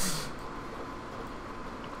you.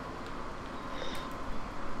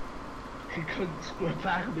 He couldn't square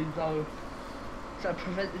back at me though. So I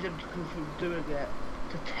prevented him from doing it.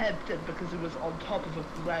 To tempt him because he was on top of a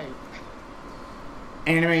grate.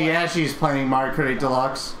 Anime Yashi's playing Mario Kart 8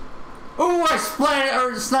 Deluxe. Ooh, I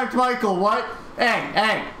sniped Michael. What?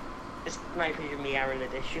 Hey. It's sniping me, Aaron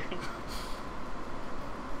edition.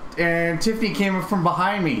 And Tiffany came up from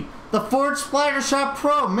behind me. The Ford Splatter Shot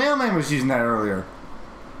Pro. Mailman was using that earlier.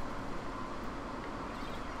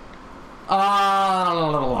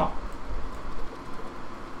 Oh,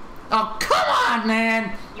 come on,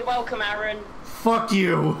 man. You're welcome, Aaron. Fuck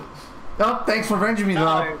you. Oh, thanks for avenging me,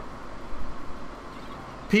 though.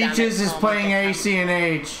 Peaches is playing AC and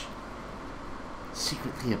H.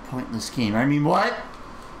 Secretly a pointless game. I mean, what?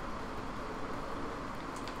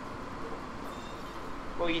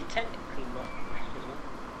 Well, you're technically not.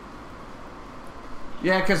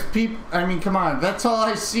 Yeah, because I mean, come on. That's all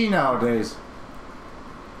I see nowadays.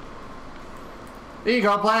 There you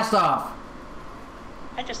go. Blast off.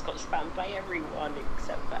 I just got spammed by everyone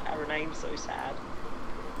except for Aaron. I'm so sad.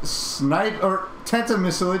 snipe or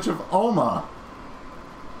tenta-missilage of Oma.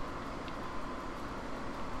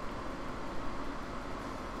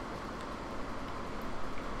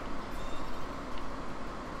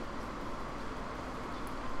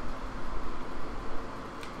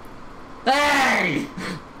 Hey!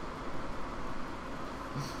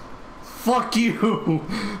 Fuck you!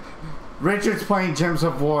 Richard's playing Gems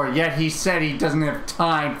of War, yet he said he doesn't have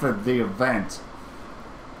time for the event.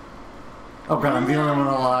 Oh god, I'm the only one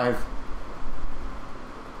alive.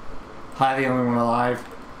 Hi, the only one alive.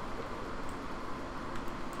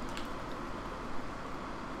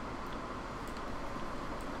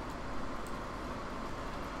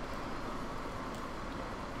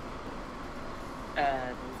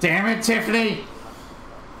 Damn it, Tiffany!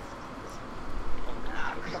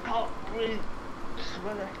 I can't breathe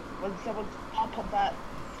when someone's up on that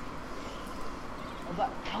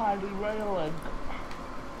tiny railing.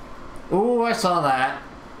 Ooh, I saw that.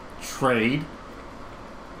 Trade.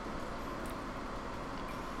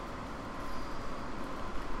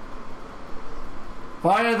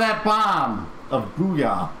 Fire that bomb of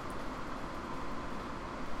Booyah.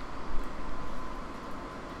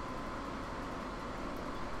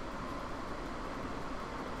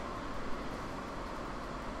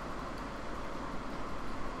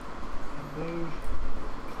 Move.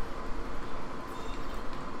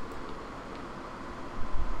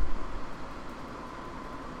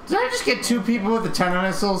 Did I just get 2 people with the tenor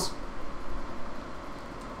missiles?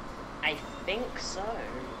 I think so.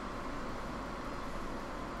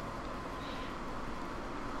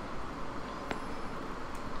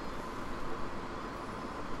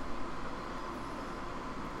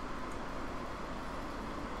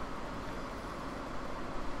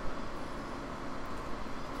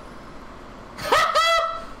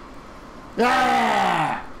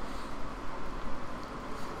 Ah!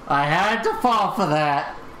 I had to fall for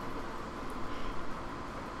that.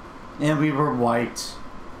 And we were white.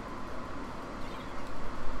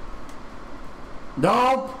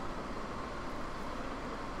 Nope.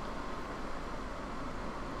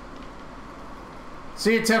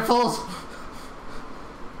 See you, Tiffles.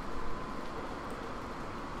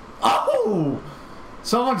 Oh!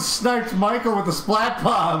 Someone sniped Michael with a splat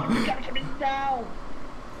bomb. You got me down.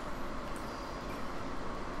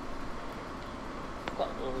 Got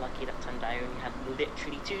a little lucky that time I only had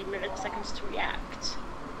literally 2 milliseconds to react.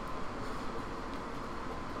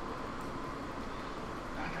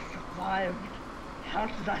 I survived. How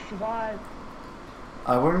did I survive?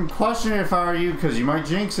 I wouldn't question it if I were you, because you might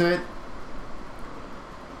jinx it.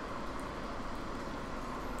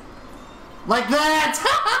 Like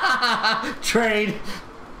that! Trade.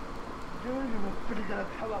 I knew you were pretty gonna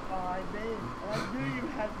come up behind me, and I knew you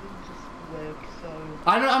had Ninja Squid, so...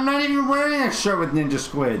 I'm not even wearing a shirt with Ninja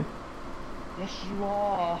Squid. Yes, you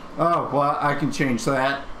are. Oh, well, I can change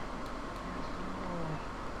that.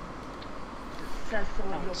 It says so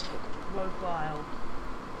on your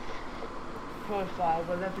profile,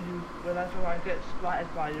 whenever I get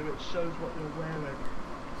splattered by you, it shows what you're wearing.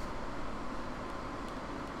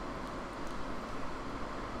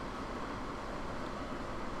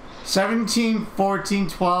 17, 14,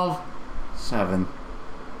 12, 7.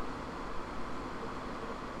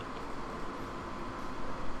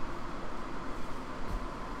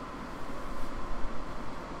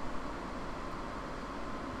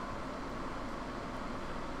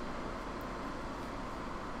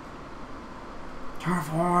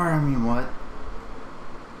 Turf war, I mean what?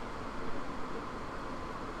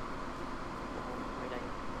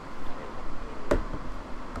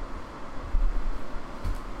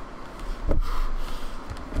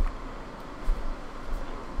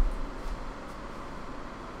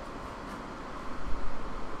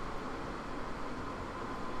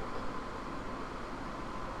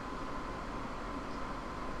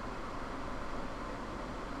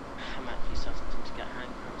 I'm actually starting to get hand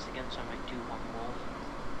cramps again, so I might do one more.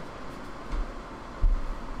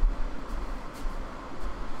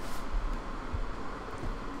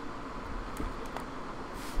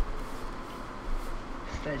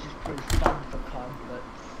 Stage is pretty fun for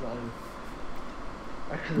conflicts, so...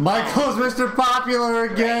 Michael's Mr. Popular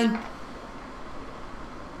again!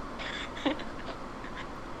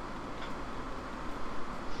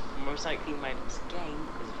 Most likely my next game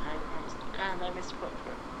because of hand cramps and I missed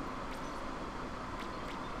Footprint.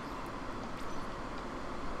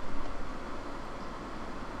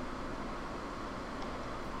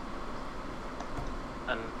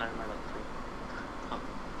 And now my like 3. Oh,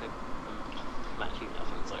 good. I'm actually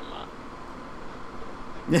nothing so much.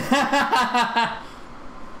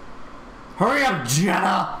 Hurry up,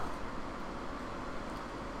 Jenna!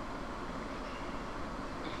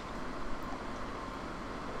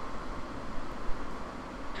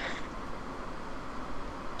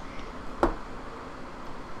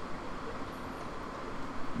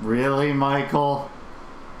 Really, Michael?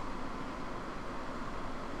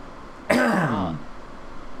 Is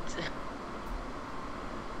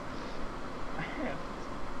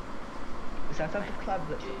that the club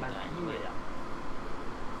that's Magnolia?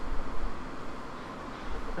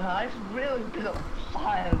 I've really been on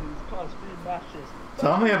fire these past few matches.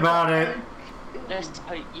 Tell me about it.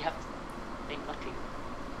 You have to be lucky.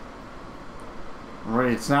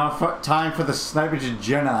 Right, it's now time for the Sniper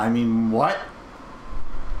Jenna. I mean, what?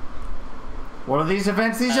 What are these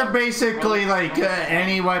events? These are basically like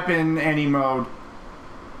any weapon, any mode.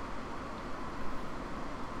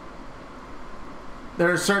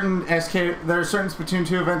 There are certain Splatoon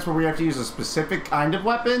 2 events where we have to use a specific kind of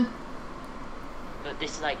weapon. But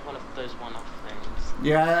this is like one of those one-off things.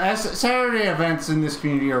 Yeah, Saturday events in this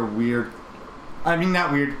community are weird. I mean,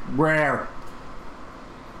 not weird, rare.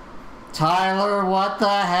 Tyler, what the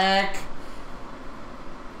heck?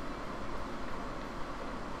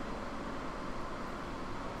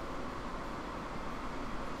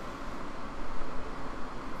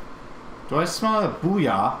 Do I smell a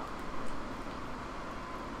booyah?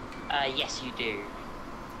 Yes, you do.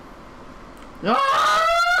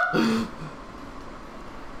 Ah!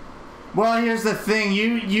 Well, here's the thing.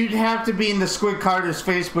 You'd have to be in the Squid Carter's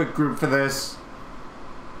Facebook group for this.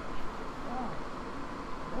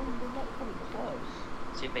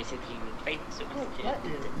 So basically,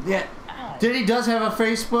 Yeah, Diddy does have a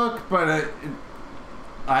Facebook, but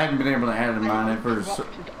I haven't been able to add him on it for.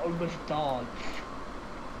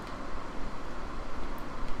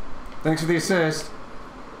 Thanks for the assist.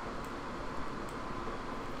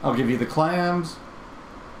 I'll give you the clams.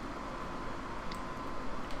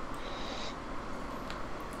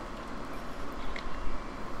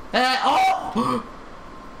 Oh!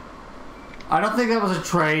 I don't think that was a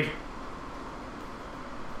trade.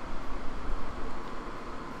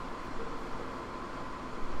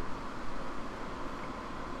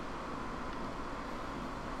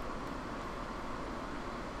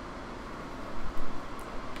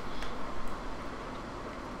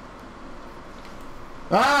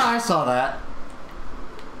 Ah, I saw that.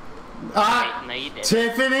 Ah, wait, no, you didn't.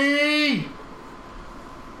 Tiffany!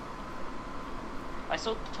 I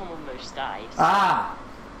saw Tom almost die. So. Ah.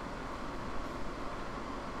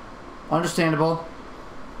 Understandable.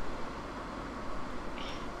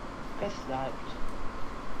 That's sniped.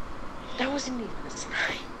 That wasn't even a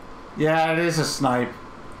snipe. Yeah, it is a snipe.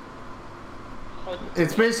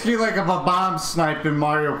 It's basically like a bomb snipe in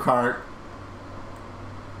Mario Kart.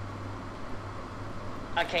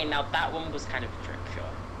 Okay, now that one was kind of a trick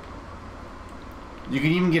shot. You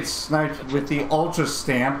can even get sniped with the Ultra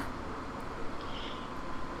Stamp.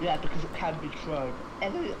 Yeah, because it can be thrown.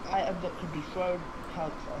 Any item that can be thrown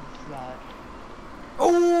counts as snipe.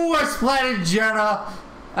 Oh, I splatted Jenna.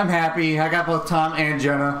 I'm happy. I got both Tom and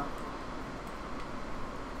Jenna.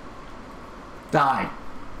 Die.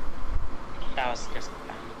 That was just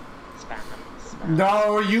spam.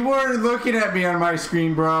 No, you weren't looking at me on my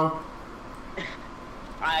screen, bro.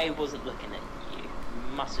 I wasn't looking at you.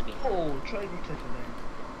 Must have been. Oh, trade with Tiffany.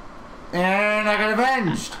 And I got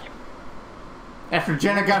avenged. After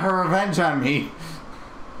Jenna got her revenge on me.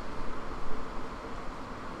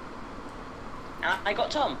 I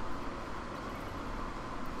got Tom.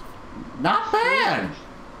 Not bad.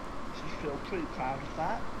 She feel pretty proud of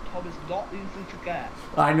that. Tom is not easy to get.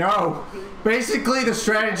 I know. Basically, the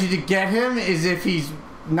strategy to get him is if he's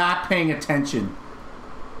not paying attention.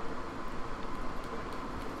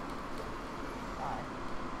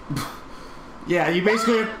 Yeah, you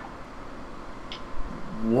basically...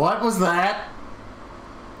 What was that?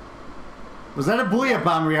 Was that a booyah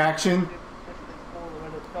bomb reaction?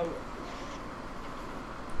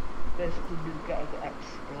 Basically, you get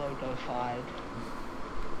explodified.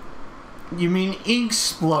 You mean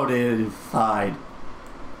ink-splodified?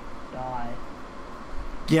 Die.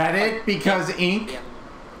 Get it? Because ink?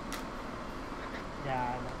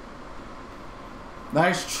 Yeah, I know.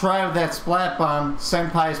 Nice try with that splat bomb.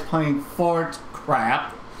 Senpai's playing fort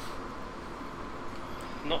crap.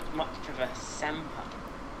 Not much of a senpai.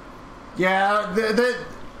 Yeah,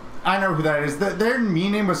 I know who that is. Their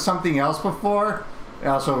name was something else before. They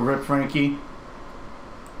also ripped Frankie.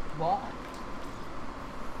 What?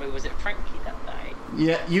 Wait, was it Frankie that died?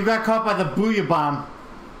 Yeah, you got caught by the booyah bomb.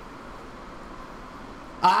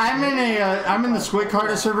 I'm in the Squid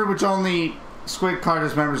Carter server, which only Squid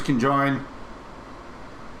Carter's members can join.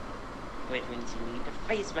 Wait, means you need a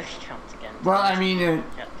Facebook account again. Well, I mean,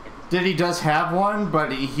 Diddy does have one,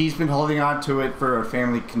 but he's been holding on to it for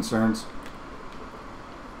family concerns.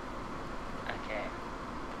 Okay.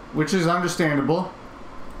 Which is understandable.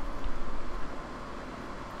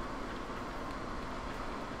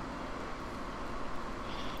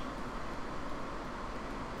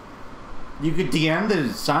 You could DM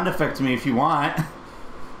the sound effect to me if you want.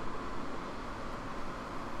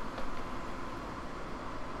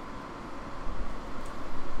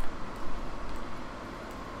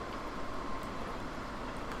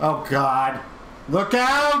 Oh God. Look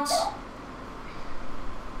out!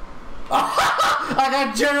 I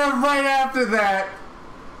got Jenna right after that!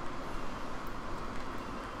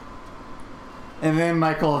 And then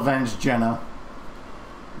Michael avenged Jenna.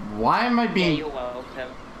 Why am I being... Yeah, you're welcome.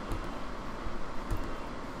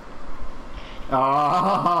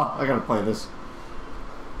 Oh, I gotta play this.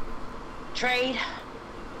 Trade.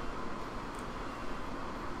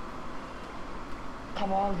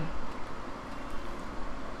 Come on.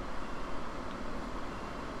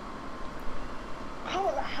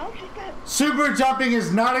 How did that? Super jumping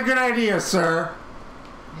is not a good idea, sir.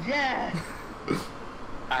 Yeah.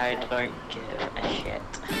 I don't give a shit.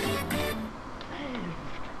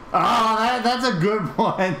 Oh, that's a good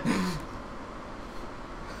one.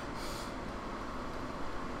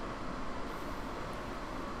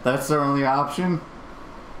 That's the only option?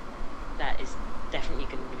 That is definitely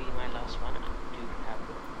going to be my last one. I do have...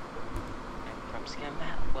 I'm just getting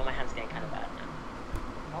bad. Well, my hand's getting kind of bad now.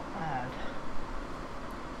 Not bad.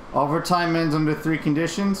 Overtime ends under 3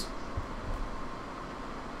 conditions.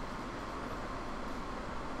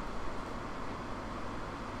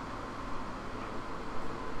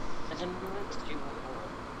 I don't know what to do more.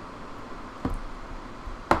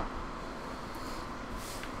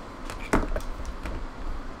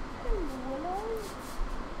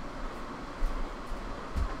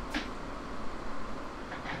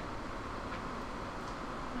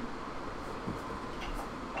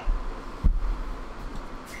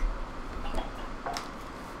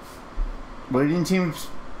 Leading team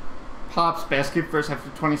pops basket first after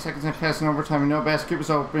 20 seconds and passing overtime and no basket was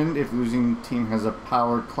opened if losing team has a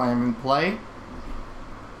powered clam in play.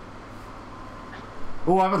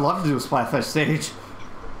 Oh, I would love to do a Splatfest stage.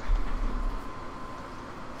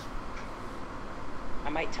 I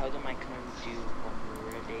might tell them I can only do one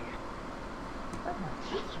already.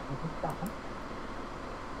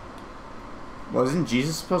 Wasn't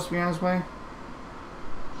Jesus supposed to be on his way?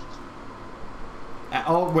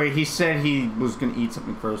 Oh, wait, he said he was going to eat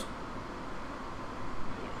something first.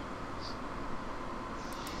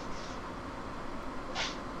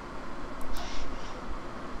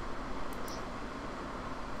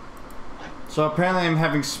 So apparently I'm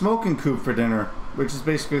having smoking coop for dinner, which is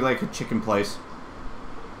basically like a chicken place.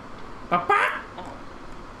 Papa!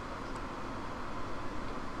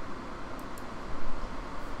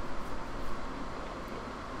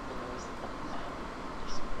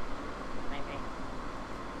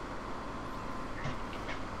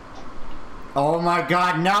 Oh my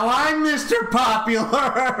God, now I'm Mr. Popular!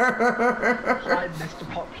 I'm Mr.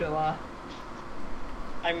 Popular.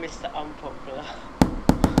 I'm Mr. Unpopular.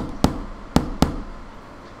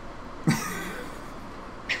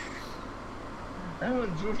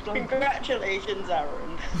 Congratulations,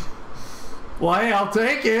 Aaron. Why, I'll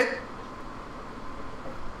take it.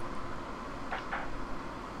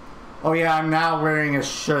 Oh yeah, I'm now wearing a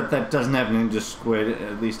shirt that doesn't have Ninja Squid,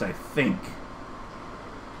 at least I think.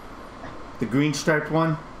 The green striped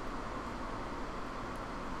one?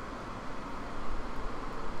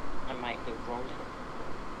 I might be wrong.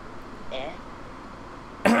 Eh?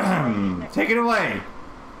 Take it away.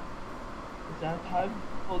 Is that time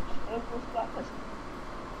for Splatfest?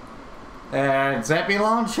 Zappy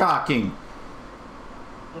Lawn Shocking.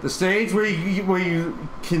 The stage where you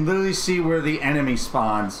can literally see where the enemy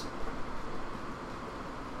spawns.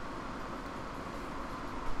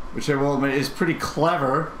 Which I will admit is pretty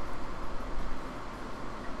clever.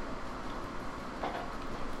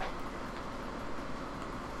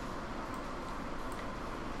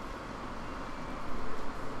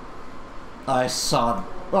 I saw...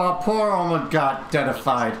 Oh, poor Oma got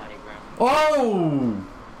deadified. Oh!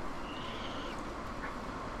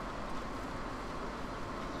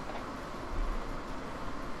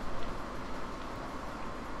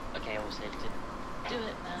 Okay, I was able to do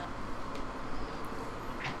it now.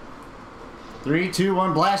 3, 2,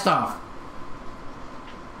 1, blast off!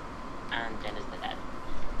 And Jenna's dead.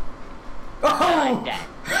 Oh! Dead.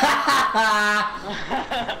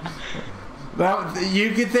 That,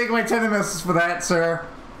 you can thank my tenements for that, sir.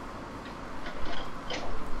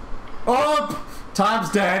 Oh!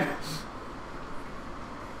 Tom's dead.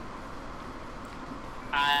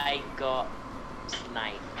 I got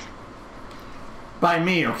sniped. By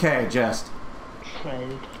me, okay, just.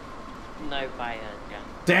 Trade. No, by a gun.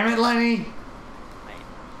 Damn it, Lenny! Wait.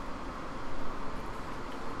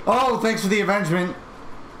 Oh, thanks for the avengement.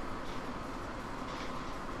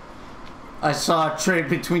 I saw a trade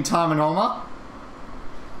between Tom and Oma.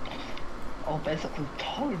 Oh, basically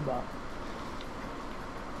Toma.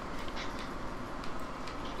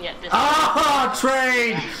 Yeah, this Ah,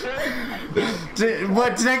 trade! did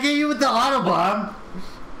I get you with the Autobomb?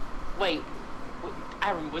 Wait,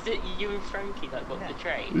 Aaron, was it you and Frankie that got the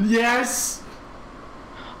trade? Yes!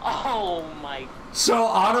 Oh my So,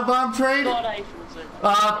 Autobomb trade? god, I feel so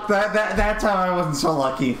bad. That time I wasn't so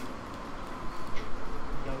lucky.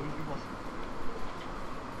 No, you wasn't.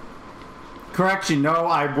 Correction, no,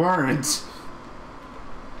 I weren't.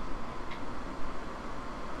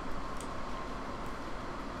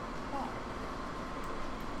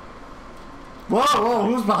 Whoa, whoa,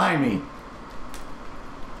 who's behind me?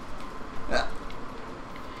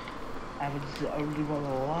 I was the only one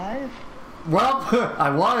alive. Well, I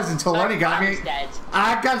was until Lenny got me. Dead.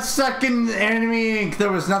 I got stuck in enemy ink.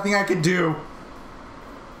 There was nothing I could do.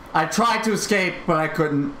 I tried to escape, but I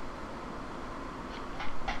couldn't.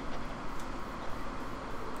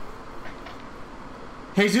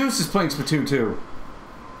 Jesus is playing Splatoon 2.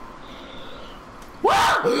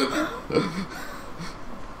 Whoa!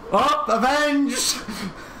 Oh, avenged!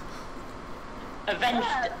 Avenged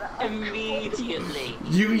immediately.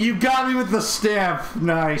 You got me with the stamp.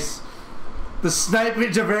 Nice. The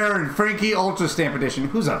snipage of Aaron, Frankie Ultra Stamp Edition.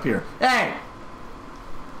 Who's up here? Hey!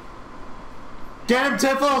 Get him,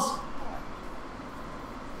 Tiffles!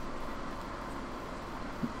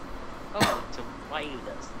 Oh, so why you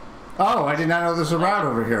this? Oh, I did not know there's a route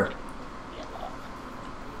over here.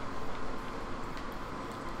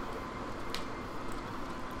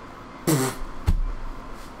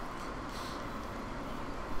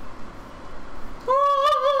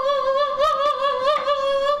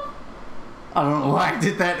 I don't know why I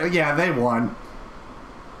did that. Oh, yeah, they won.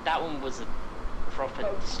 That one was a proper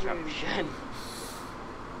destruction.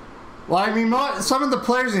 Well, I mean, some of the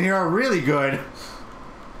players in here are really good.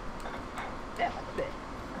 Yeah, a bit.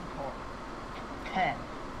 10.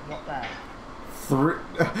 Not bad.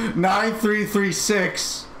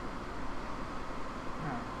 9336.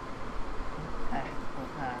 No. Hey,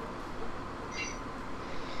 not bad.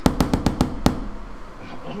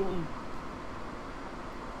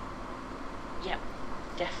 Yep,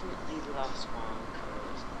 definitely the last one.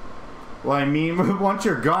 Cause Well, I mean, once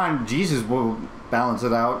you're gone, Jesus will balance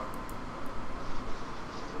it out.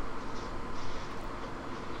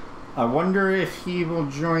 I wonder if he will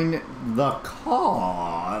join the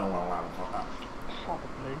call.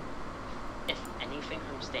 Probably. if anything,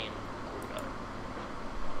 I'm staying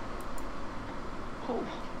cool.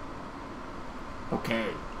 Cool. Okay.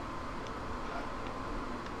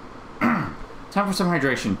 Time for some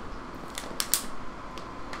hydration.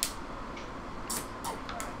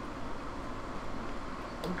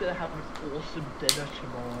 I'm gonna have an awesome dinner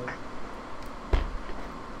tomorrow.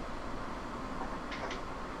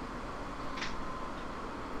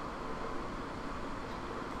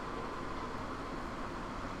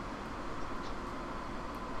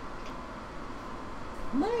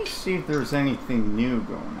 Let me see if there's anything new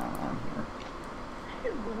going on here.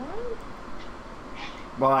 Hello?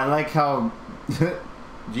 Well, I like how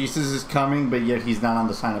Jesus is coming, but yet he's not on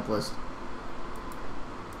the sign-up list.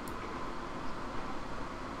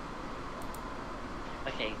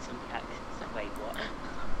 Okay, so wait, what?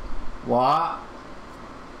 What?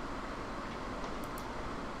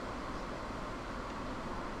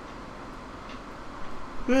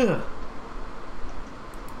 Ugh.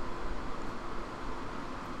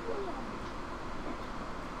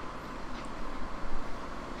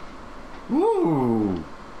 Ooh.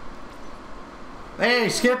 Hey,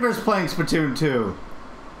 Skipper's playing Splatoon 2.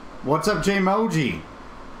 What's up, J-Moji?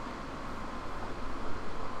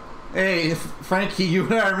 Hey, Frankie, you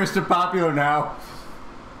and I are Mr. Popular now.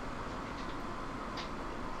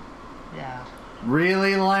 Yeah.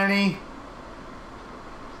 Really, Lenny?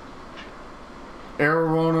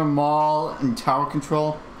 Arizona Mall and Tower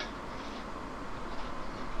Control?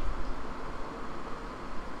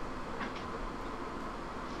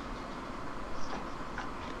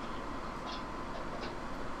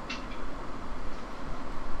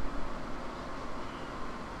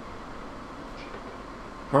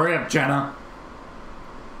 Hurry up, Jenna.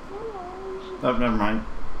 Oh, never mind.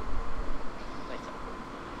 Wait,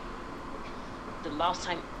 the last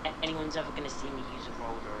time anyone's ever going to see me use a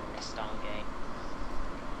roller in this darn game.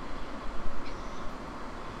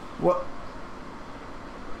 What?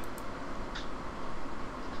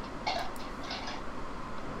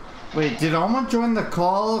 Wait, did Alma join the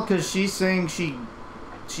call? Because she's saying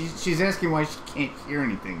she's asking why she can't hear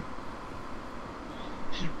anything.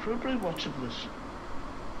 She's probably watching this.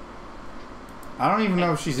 I don't even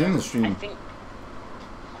know if she's in the I stream. think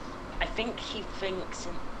think she thinks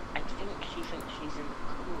she's in the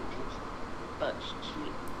call, but she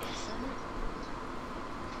isn't.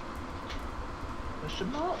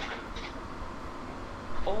 Question mark?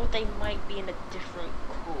 Or they might be in a different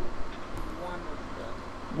call. One of them.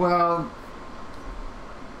 Well,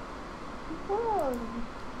 Whoa.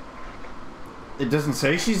 it doesn't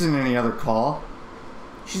say she's in any other call.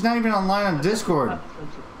 She's not even online on Discord.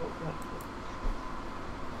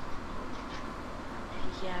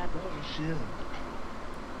 Yeah, No, she isn't.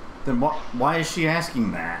 Then why is she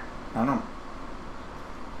asking that? I don't...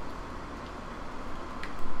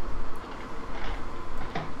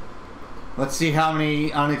 Let's see how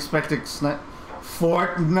many unexpected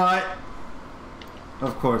Fortnite.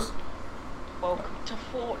 Of course. welcome to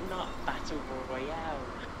Fortnite Battle Royale.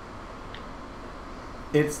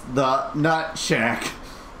 It's the Nut Shack.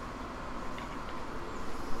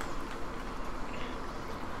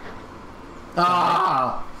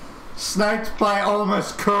 Ah! Sniped by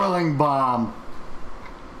almost curling bomb.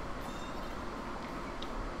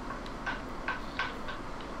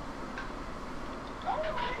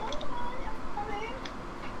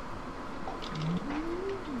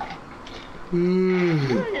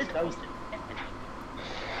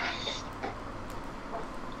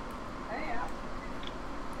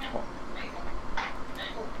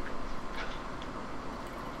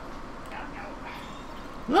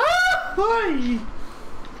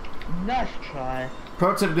 Nice try.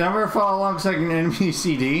 Pro tip, never follow alongside an enemy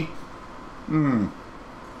CD.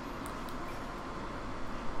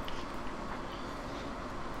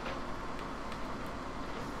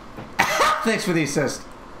 Thanks for the assist.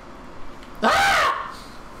 Ah!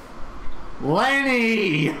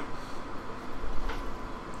 Lenny!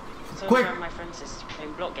 So Quick! my friend says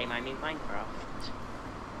playing block game, I mean Minecraft.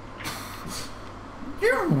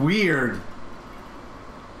 You're weird.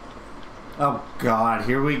 Oh god,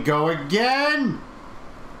 here we go again!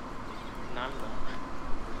 No, I'm not.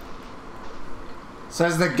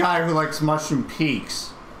 Says the guy who likes Mushroom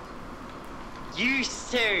Peaks. Used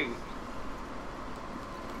to!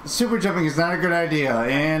 Super jumping is not a good idea,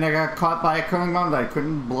 and I got caught by a curling bomb that I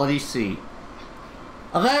couldn't bloody see.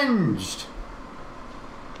 Avenged!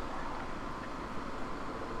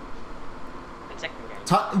 In second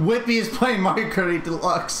game. Whippy is playing Mario Kart 8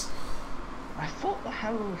 Deluxe. I thought the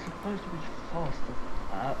hammer was supposed to be faster than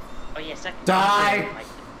that. Oh yeah, second Die! game. Like,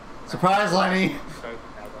 Surprise, Lenny! go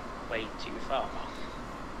way too far.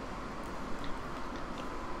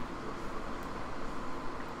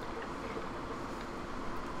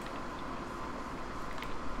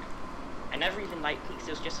 I never even liked peaks,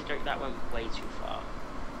 it was just a joke that went way too far.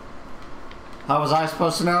 How was I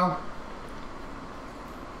supposed to know?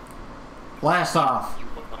 Blast off.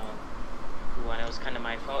 Ooh, and it was kind of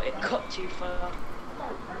my fault. It got too far.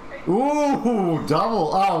 Ooh,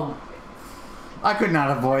 double. Oh, I could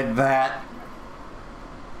not avoid that.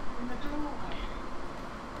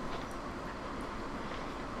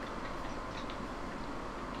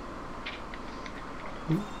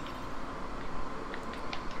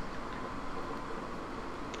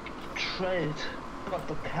 Trade, but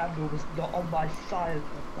the camera was not on my side of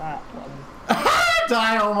that one.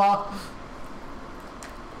 Die, Oma.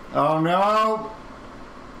 Oh no.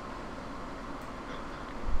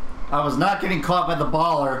 I was not getting caught by the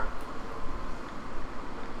baller.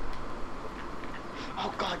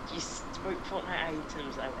 Oh god, you spoke Fortnite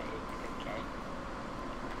items that way. Okay.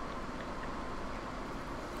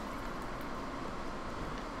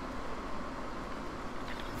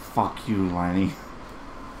 Fuck you, Lenny.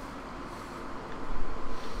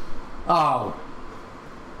 Oh.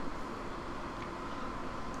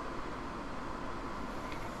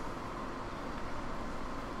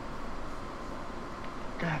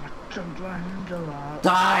 Damn, I jumped right into that.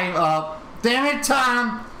 Die up. Damn it,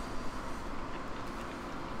 Tom.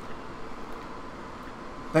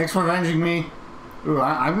 Thanks for avenging me. Ooh,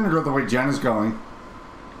 I'm gonna go the way Jen is going.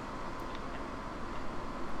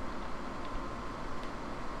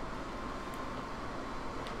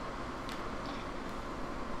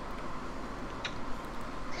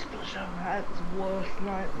 Splatoon's worst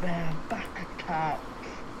nightmare. Back attacks.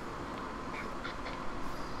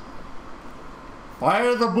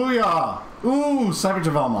 Fire the booyah! Ooh, Savage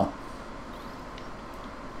of Elma.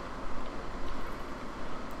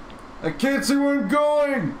 I can't see where I'm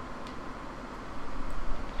going!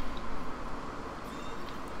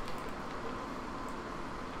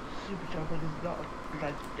 Super jumping is not a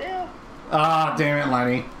good idea. Ah, damn it,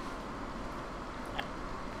 Lenny.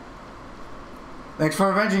 Thanks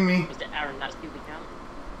for avenging me. Was it Aaron that's the account?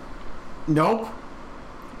 Nope.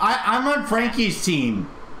 I'm on Frankie's team.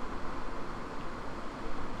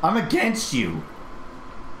 I'm against you.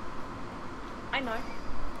 know.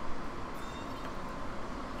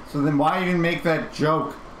 So then why even make that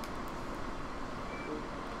joke?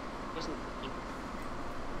 Wasn't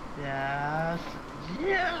Yes.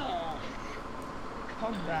 Yes.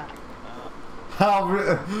 Come back.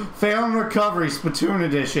 Fail and recovery, Splatoon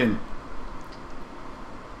edition.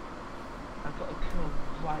 I got a kill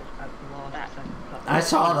right at the last second. I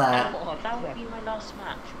saw that. Oh, that would be my last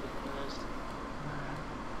match because.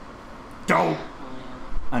 Don't.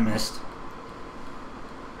 I missed.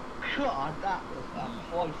 God, that was a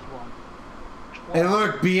close one. Hey,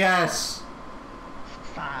 look, BS.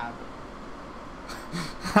 Sad.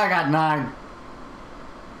 I got 9.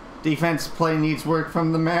 Defense play needs work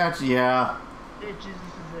from the match. Yeah. Jesus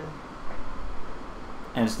is in.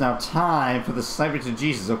 And it's now time for the sniper to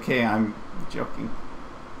Jesus. Okay, I'm joking.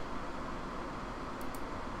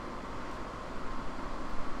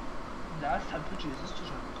 Now it's time for Jesus to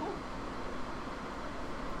join the call.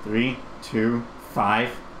 3, 2,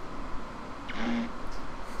 5.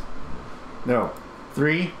 No.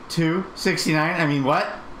 3, 2, 69. I mean, what?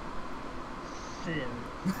 Sin.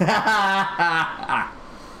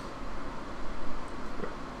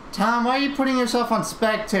 Tom, why are you putting yourself on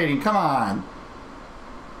spectating? Come on.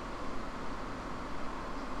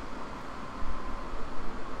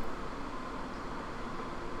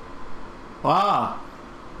 Wow.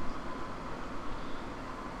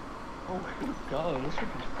 Oh, here we go. This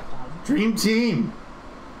would be fun. Dream team.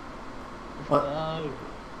 What? No.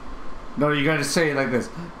 No, you gotta say it like this.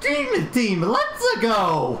 Dream team, let's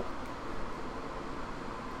go.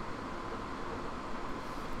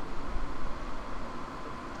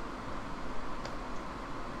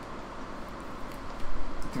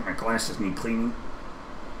 I think my glasses need cleaning.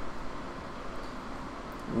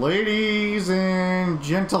 Ladies and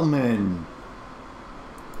gentlemen,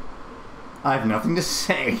 I have nothing to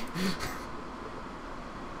say.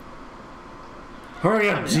 Hurry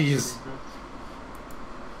up, jeez.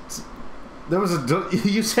 There was a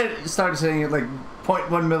you started saying it like 0.1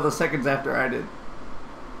 milliseconds after I did.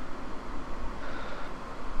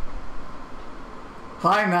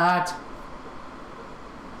 Hi, Nat.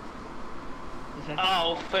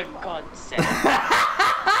 Oh, for God's sake.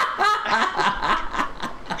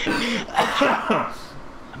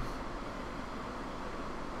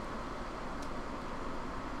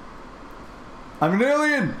 I'm an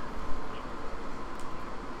alien.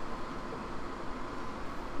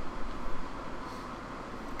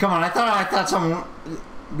 Come on, I thought someone.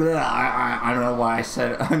 I don't know why I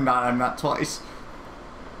said it. I'm not twice.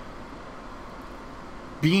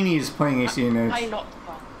 Beanie is playing ACNH. I not.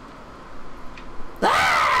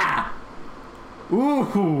 Ah!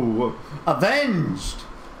 Ooh, avenged.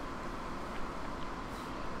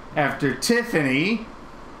 After Tiffany,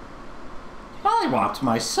 mollywopped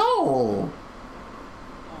my soul.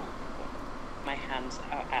 Oh, my hands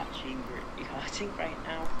are actually really hurting right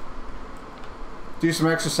now. Do some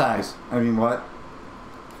exercise. I mean, what?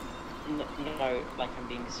 No, like I'm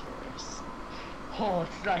being serious. Oh,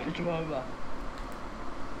 sniper drama.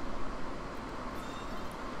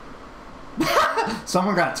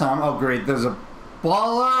 Someone got Tom. Oh, great. There's a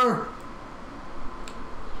baller.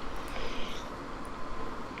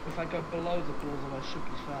 If I go below the ball, I should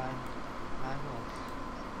be fine. I was.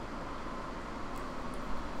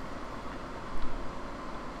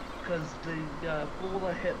 Because the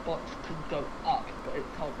baller hitbox can go up, but it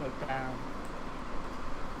can't go down.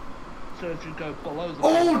 So if you go below the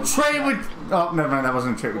ball... Oh, trade with... Oh, never mind. That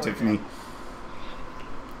wasn't a trade with Tiffany.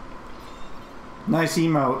 Nice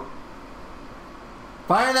emote.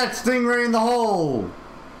 Fire that stingray in the hole!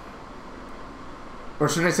 Or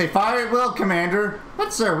should I say, fire at will, Commander?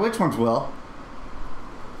 What, sir? Which one's will?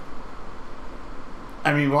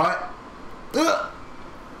 I mean, what? Ugh!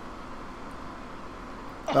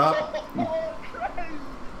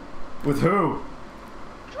 With who?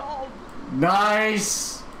 Tom!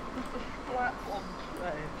 Nice! With the Splatmix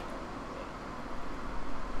trade.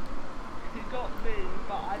 He got me,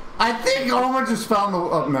 but I think Oma just found the...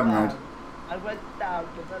 Oh, never mind. I went down,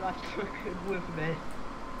 but then I took him with me.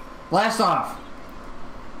 Blast off!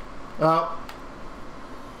 Oh.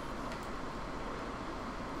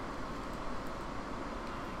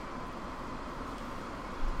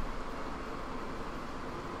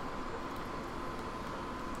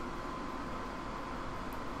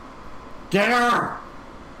 Get her!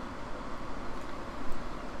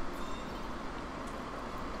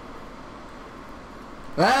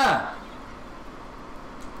 Ah!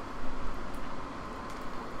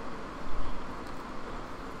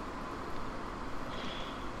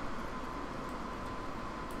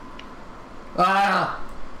 Ah!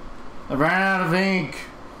 I ran out of ink.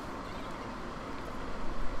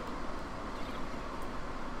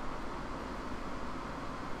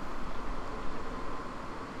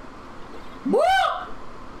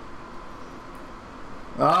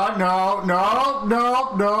 no, no,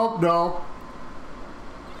 no, no, no.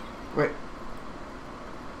 Wait.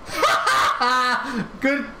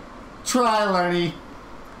 Good try, Lenny.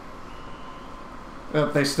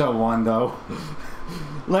 Oh, they still won, though.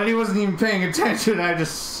 Lenny wasn't even paying attention. I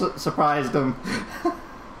just surprised him.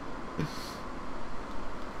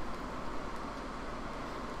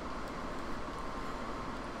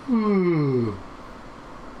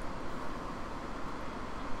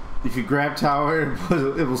 If you grab tower,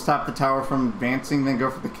 it will stop the tower from advancing, then go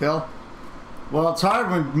for the kill. Well, it's hard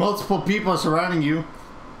when multiple people are surrounding you.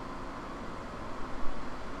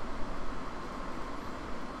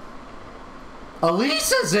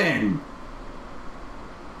 Elisa's in!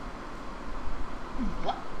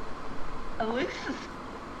 What? Elisa's...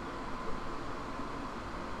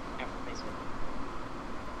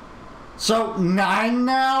 So, 9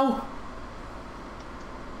 now?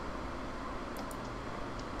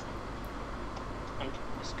 I'm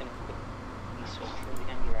just gonna quickly switch through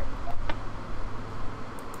again. You're right.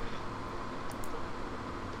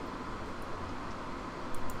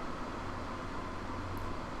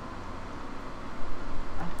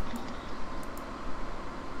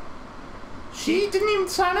 She didn't even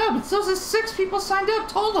sign up. It still says 6 people signed up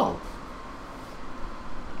total.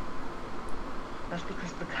 That's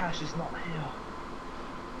because the cash is not here.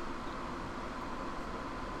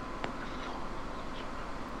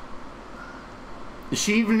 Is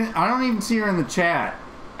she even... I don't even see her in the chat.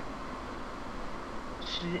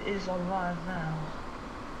 She is online now.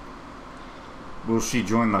 Will she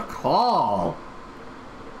join the call?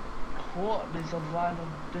 Courtney's online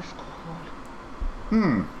on Discord.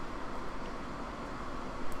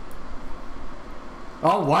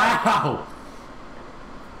 Oh, wow!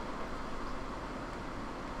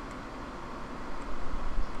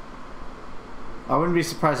 I wouldn't be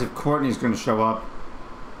surprised if Courtney's going to show up.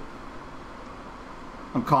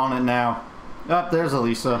 I'm calling it now. Oh, there's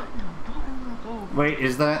Elisa. Wait,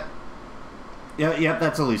 is that... Yep,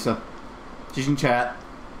 that's Elisa. She's in chat.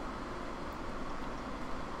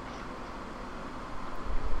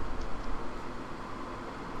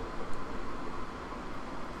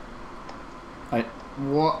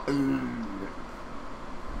 What?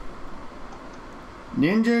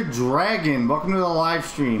 Ninja Dragon, welcome to the live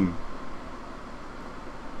stream.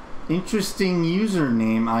 Interesting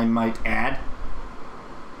username, I might add.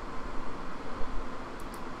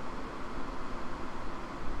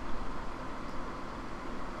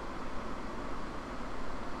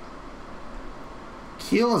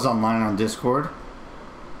 Keel is online on Discord.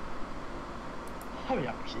 Hurry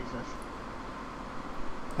up, Jesus.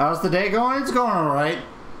 How's the day going? It's going alright.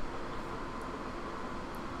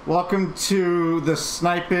 Welcome to the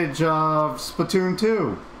snipage of Splatoon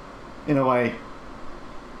 2, in a way.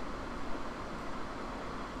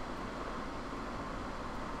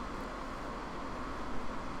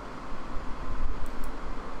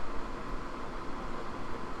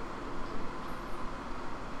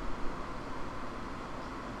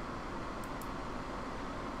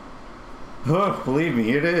 Oh, believe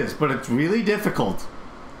me, it is, but it's really difficult.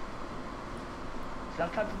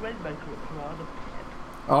 Sometimes Rainmaker would come out of it.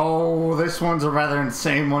 Oh, this one's a rather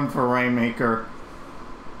insane one for Rainmaker.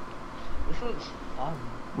 This looks fun.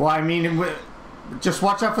 Well, I mean, just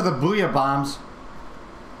watch out for the Booyah bombs.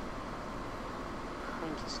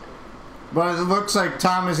 But it looks like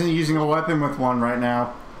Tom isn't using a weapon with one right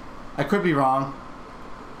now. I could be wrong.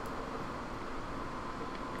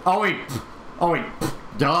 Oh, wait. Oh, wait.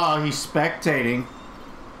 Duh, he's spectating.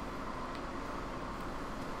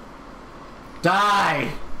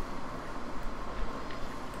 Die!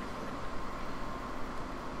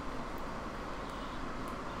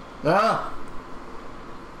 Ah!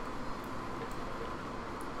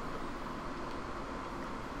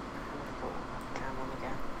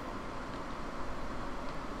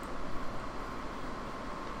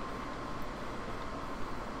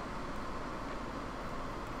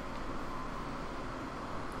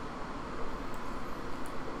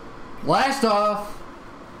 Blast off!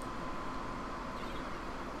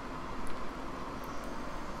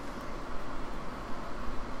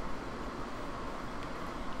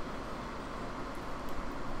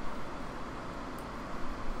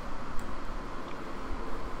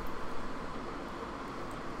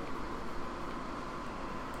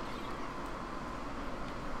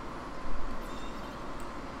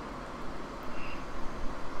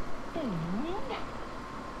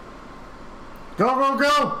 Go, go,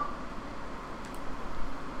 go!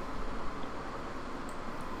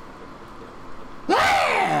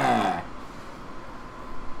 Ah!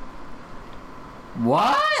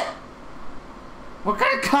 What? What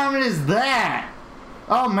kind of comment is that?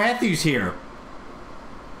 Oh, Matthew's here.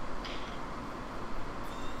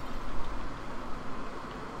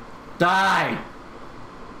 Die!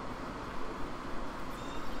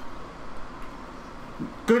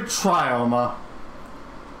 Good try, Oma.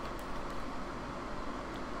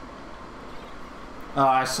 Oh,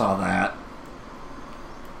 I saw that.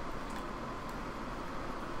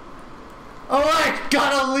 Oh, I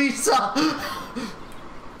got a Lisa!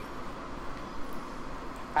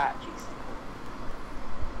 Ah, jeez.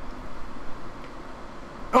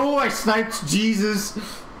 Oh, I sniped Jesus.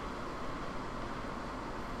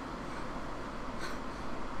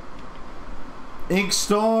 Ink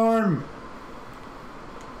Storm.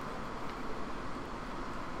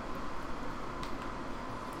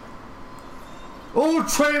 Oh,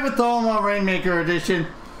 trade with the Oma Rainmaker edition.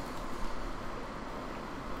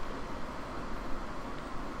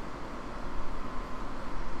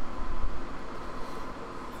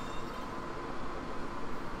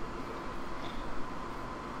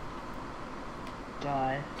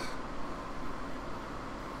 Die.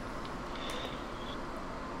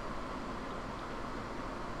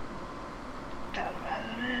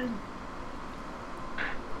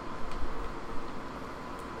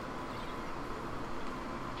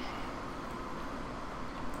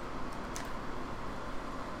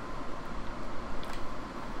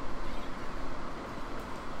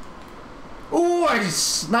 Oh, I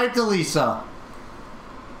sniped Elisa.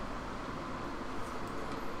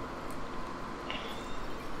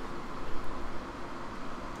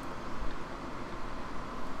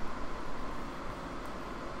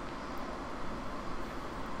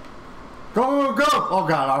 Go, go, go! Oh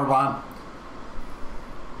god, Arbonne.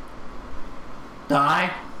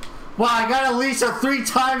 Die. Wow, I got Elisa 3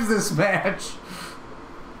 times this match.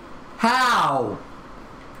 How?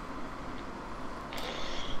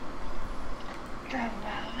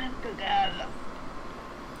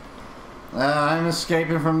 I'm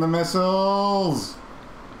escaping from the missiles.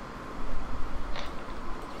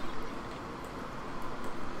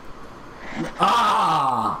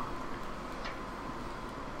 Ah!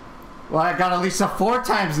 Well, I got Elisa 4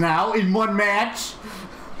 times now in 1 match.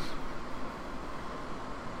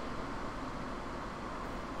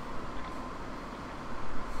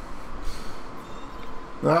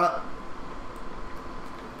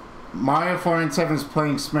 Mario 497 is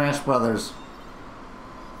playing Smash Brothers.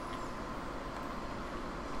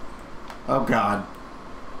 Oh god.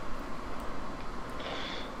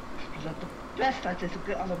 Is that the best I did to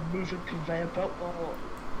get on a moving conveyor belt or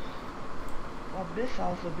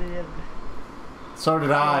missiles are being... So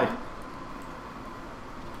did I.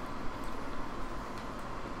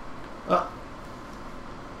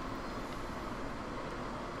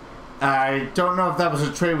 I don't know if that was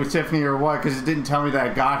a trade with Tiffany or what, because it didn't tell me that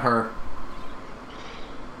I got her.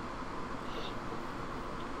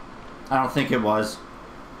 I don't think it was.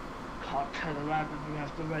 Can't turn around when you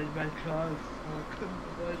have the Rainmaker. I couldn't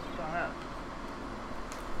avoid that.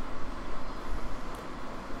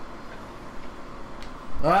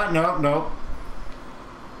 Nope, nope.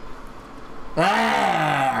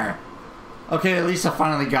 Ah! Okay, Elisa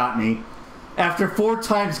finally got me. After 4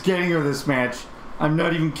 times getting her this match, I'm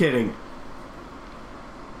not even kidding.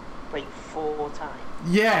 Wait, 4 times?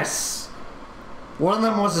 Yes! One of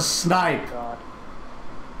them was a snipe. Oh god.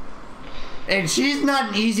 And she's not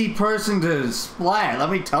an easy person to splat, let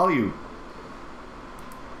me tell you.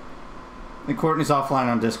 And Courtney's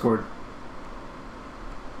offline on Discord.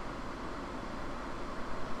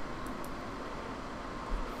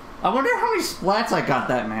 I wonder how many splats I got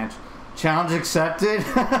that match. Challenge accepted.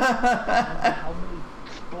 How many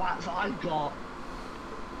splats I got?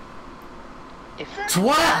 If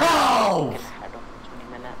 12! If I had 20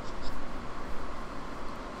 minutes.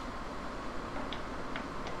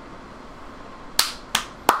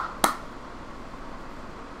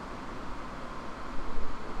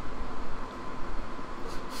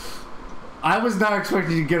 I was not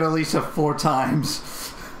expecting to get Elisa 4 times.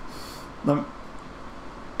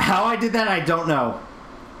 How I did that, I don't know.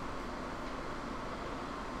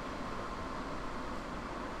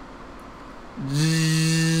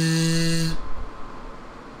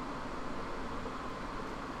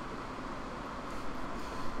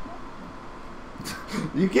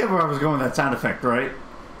 You get where I was going with that sound effect, right?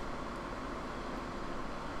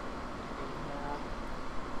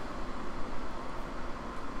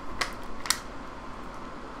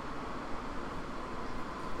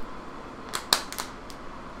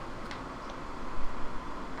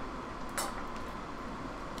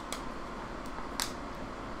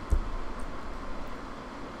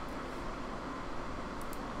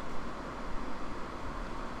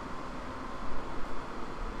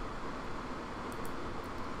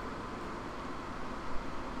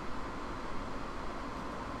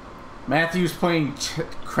 Matthew's playing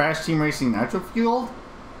Crash Team Racing Nitro Fueled?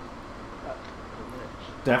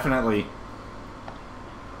 Definitely.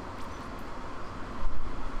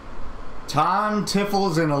 Tom,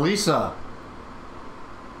 Tiffles, and Elisa.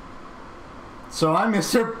 So I'm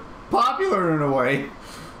Mr. Popular in a way.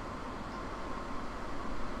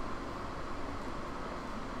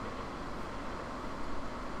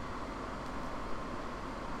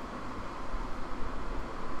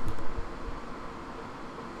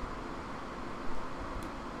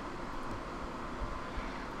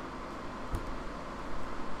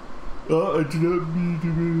 Oh, I did not mean to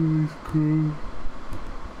be this cool.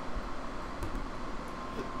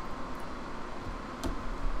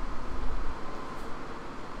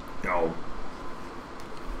 No.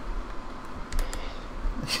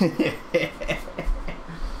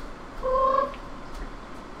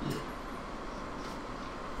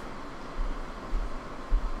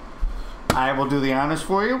 I will do the honors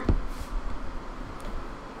for you.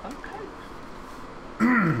 Okay.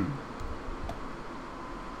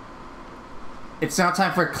 It's now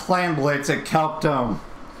time for Clan Blitz at Kelp Dome.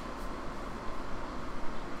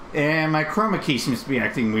 And my chroma key seems to be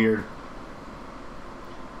acting weird.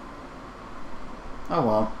 Oh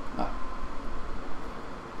well. Oh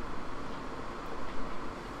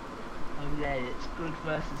yeah, it's good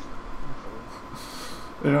versus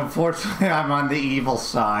evil. And unfortunately, I'm on the evil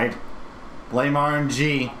side. Blame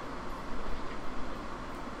RNG.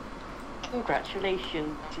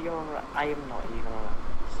 Congratulations, you're. I am not even allowed to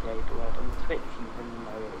say the word on Twitch, even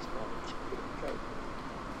though it's not.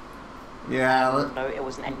 Yeah. No, it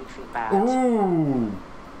wasn't anything bad. Ooh.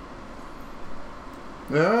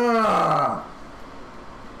 Ugh.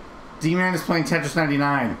 D-Man is playing Tetris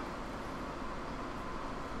 99.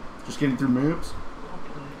 Just getting through moves.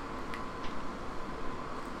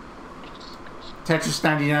 Tetris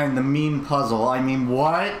 99, the meme puzzle. I mean,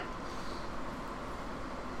 what?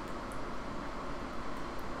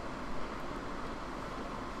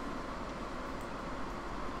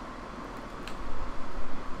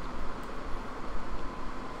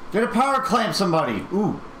 Get a power clamp, somebody.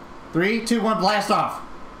 Ooh. 3, 2, 1, blast off.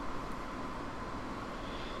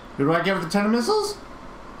 Who do I give the 10 missiles?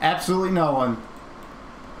 Absolutely no one.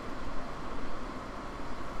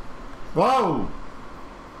 Whoa!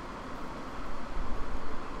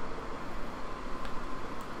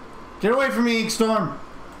 Get away from me, Ink Storm!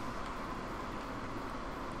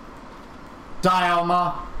 Die,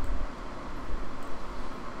 Alma!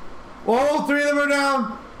 Whoa, 3 of them are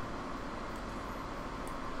down!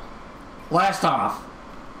 Blast off.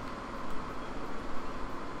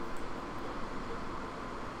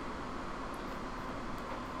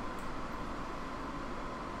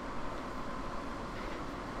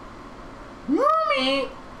 Mommy!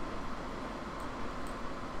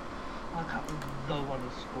 I can't believe no one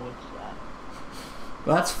has scored that.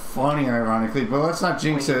 That's funny, ironically, but let's not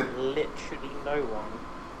jinx Wait, it. Literally no one.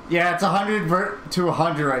 Yeah, it's 100 to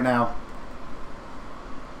 100 right now.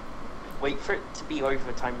 Wait for it to be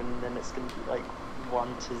overtime and then it's gonna be like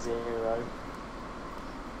 1-0.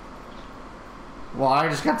 Well, I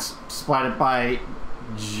just got splatted by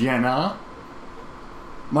Jenna.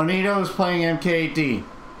 Monito is playing MK8D.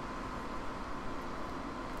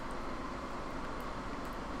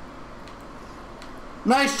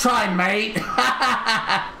 Nice try, mate!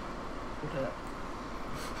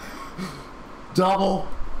 Double.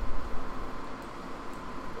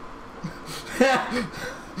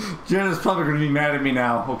 Jenna's probably going to be mad at me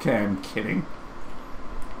now. Okay, I'm kidding.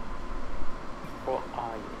 What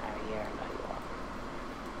are you? Oh, yeah, no, you are.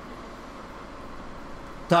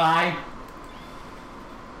 Die.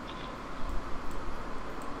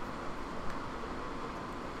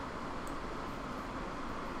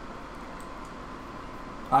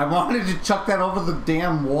 I wanted to chuck that over the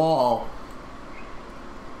damn wall.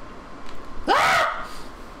 Ah!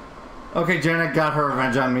 Okay, Jenna got her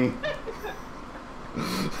revenge on me.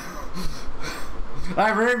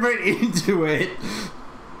 I ran right into it.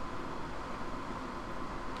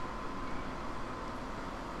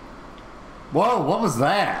 Whoa, what was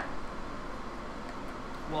that?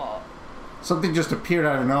 What? Something just appeared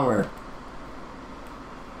out of nowhere.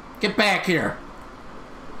 Get back here.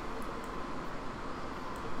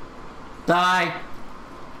 Die.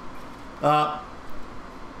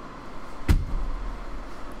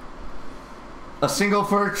 A single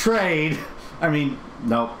for a trade. I mean,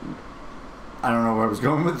 nope. I don't know where I was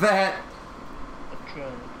going with that. A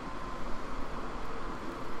trade.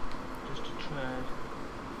 Just a trade.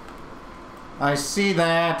 I see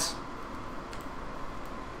that.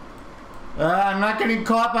 I'm not getting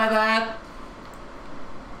caught by that.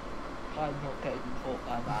 I'm not getting caught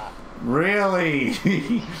by that. Really?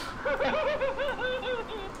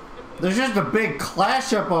 There's just a big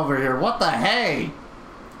clash up over here. What the hey?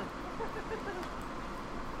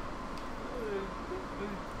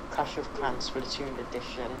 Clash of Clans Splatoon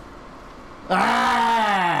edition.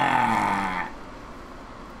 Ah!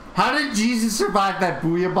 How did Jesus survive that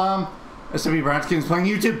booyah bomb? SW Brownskins playing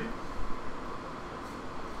YouTube.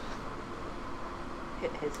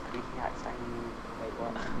 His creepy accent. Wait,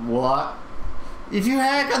 what? What? If you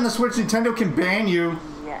hack on the Switch, Nintendo can ban you.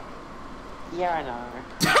 Yeah. Yeah, I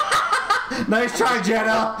know. Nice try,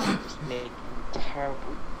 Jenna. Just making terrible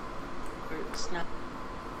jokes now.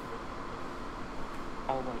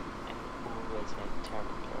 Oh wait, I'm always making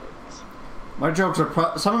terrible jokes. My jokes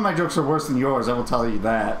are some of my jokes are worse than yours. I will tell you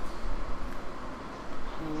that.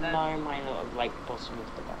 No, mine are like bottom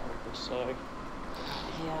of the barrel, so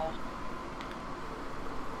yeah.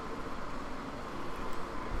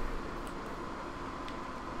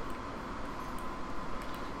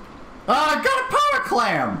 I got a power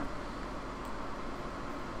clam.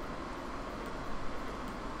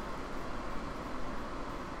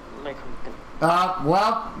 Like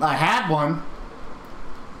Well, I had one.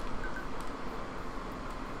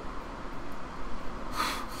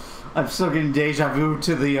 I'm still getting deja vu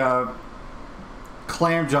to the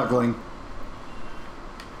clam juggling.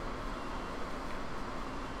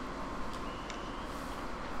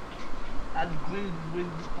 And green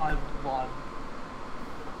wins by 1.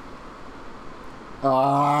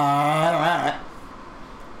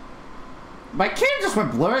 My cam just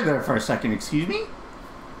went blurry there for a second. Excuse me?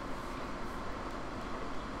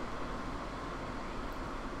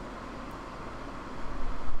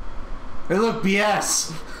 Hey, look,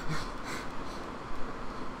 BS.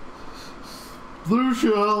 Blue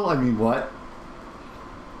shell. I mean, what?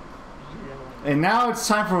 And now it's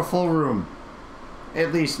time for a full room.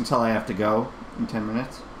 At least until I have to go in 10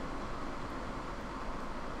 minutes.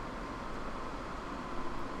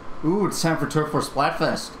 Ooh, it's time for Turf Force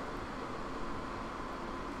Splatfest.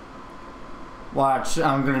 Watch,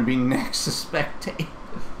 I'm gonna be next to spectate.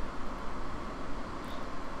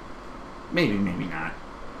 Maybe, maybe not.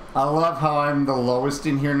 I love how I'm the lowest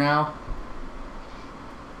in here now.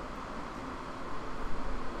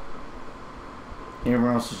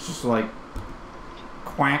 Everyone else is just like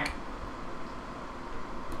quack.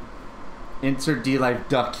 Insert D-Life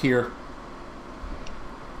duck here.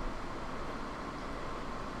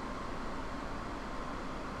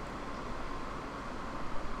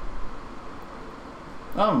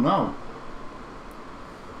 Oh no.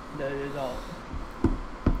 No, you're not.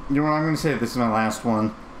 You know what, I'm going to say this is my last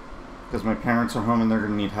one. Because my parents are home and they're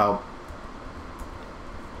going to need help.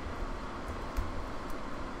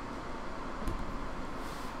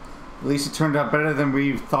 At least it turned out better than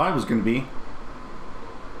we thought it was going to be.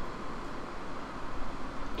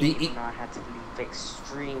 Even though I had to leave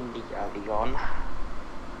extremely early on.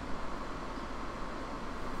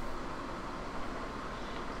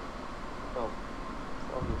 Well,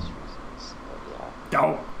 for obvious reasons, but yeah.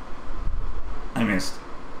 Oh! I missed.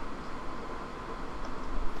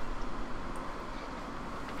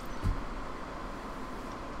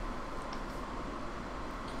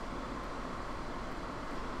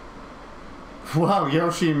 Wow,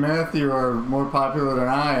 Yoshi and Matthew are more popular than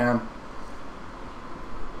I am.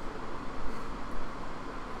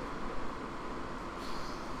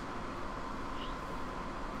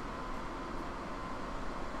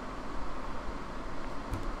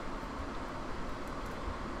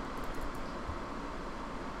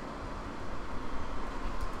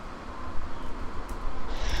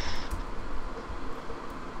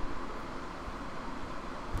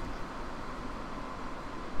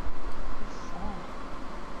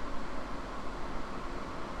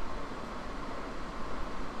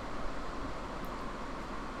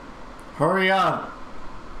 Hurry up!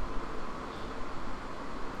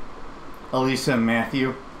 Elisa and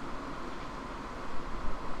Matthew.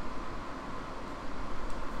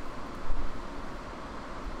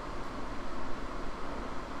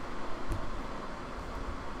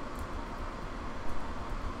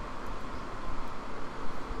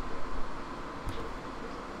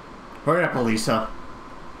 Hurry up, Elisa.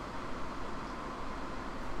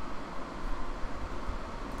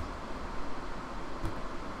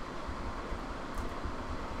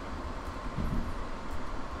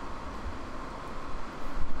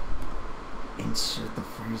 Insert the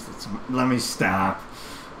phrase that's... Let me stop.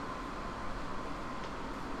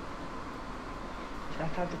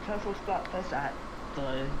 That's how the Turtle Splatfest at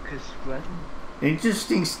the Chris.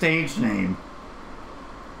 Interesting stage name.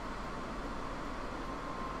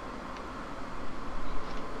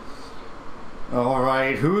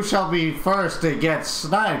 Alright, who shall be first to get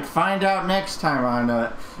sniped? Find out next time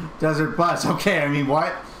on Desert Bus. Okay, I mean,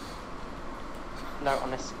 what? No,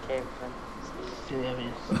 on a cave.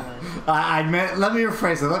 I meant, let me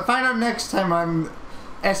rephrase it. Find out next time on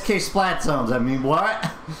SK Splat Zones. I mean,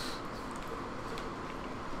 what?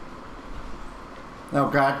 Oh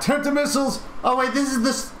god, turn to missiles! Oh wait, this is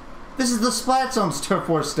the Splat Zones Turf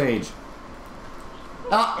War stage.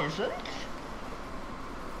 Is it?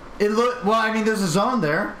 It look well. I mean, there's a zone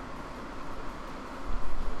there.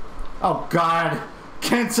 Oh God,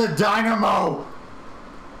 Kent's dynamo.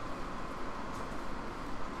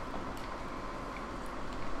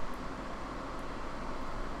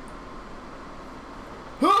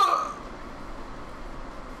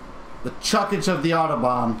 The chuckage of the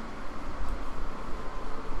Autobomb.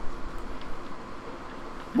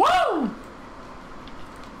 Woo!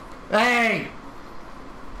 Hey!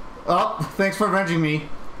 Oh, thanks for avenging me.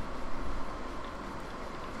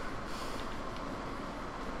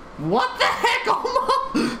 What the heck?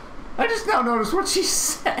 Oh, I just now noticed what she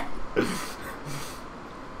said.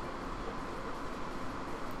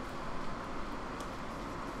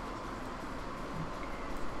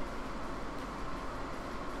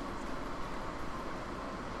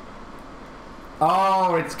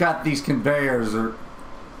 Oh, it's got these conveyors or...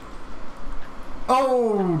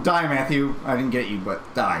 Oh, die, Matthew. I didn't get you,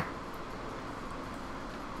 but die.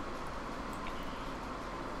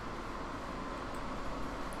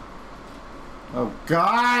 Oh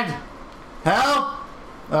God! Help!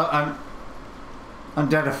 I'm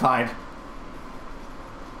unidentified.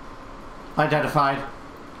 Identified.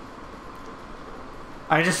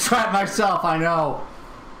 I just trapped myself. I know.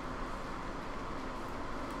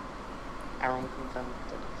 Aaron confirmed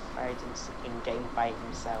that he fired in game by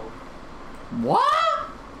himself. What?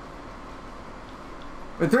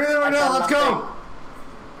 The three of them are now. Let's go.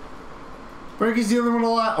 Frankie's the only one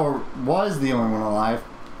alive, or was the only one alive.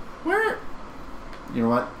 Where? You know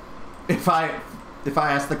what? If I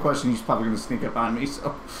ask the question, he's probably gonna sneak up on me.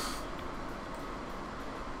 So.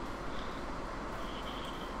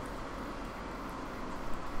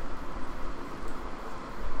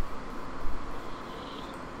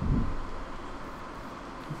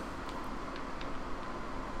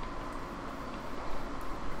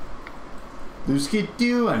 Looski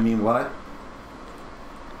do? I mean, what?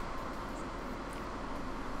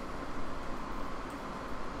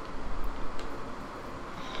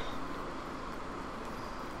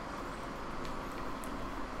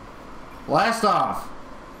 Blast off!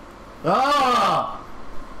 Ah!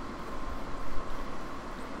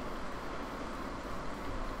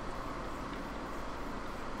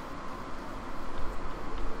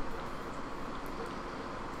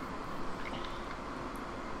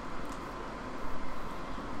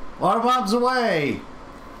 Water bombs away!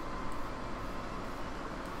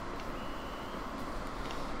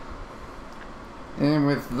 And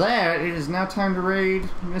with that, it is now time to raid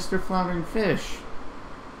Mr. Floundering Fish.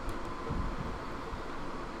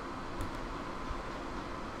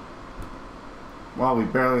 Wow, we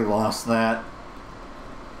barely lost that.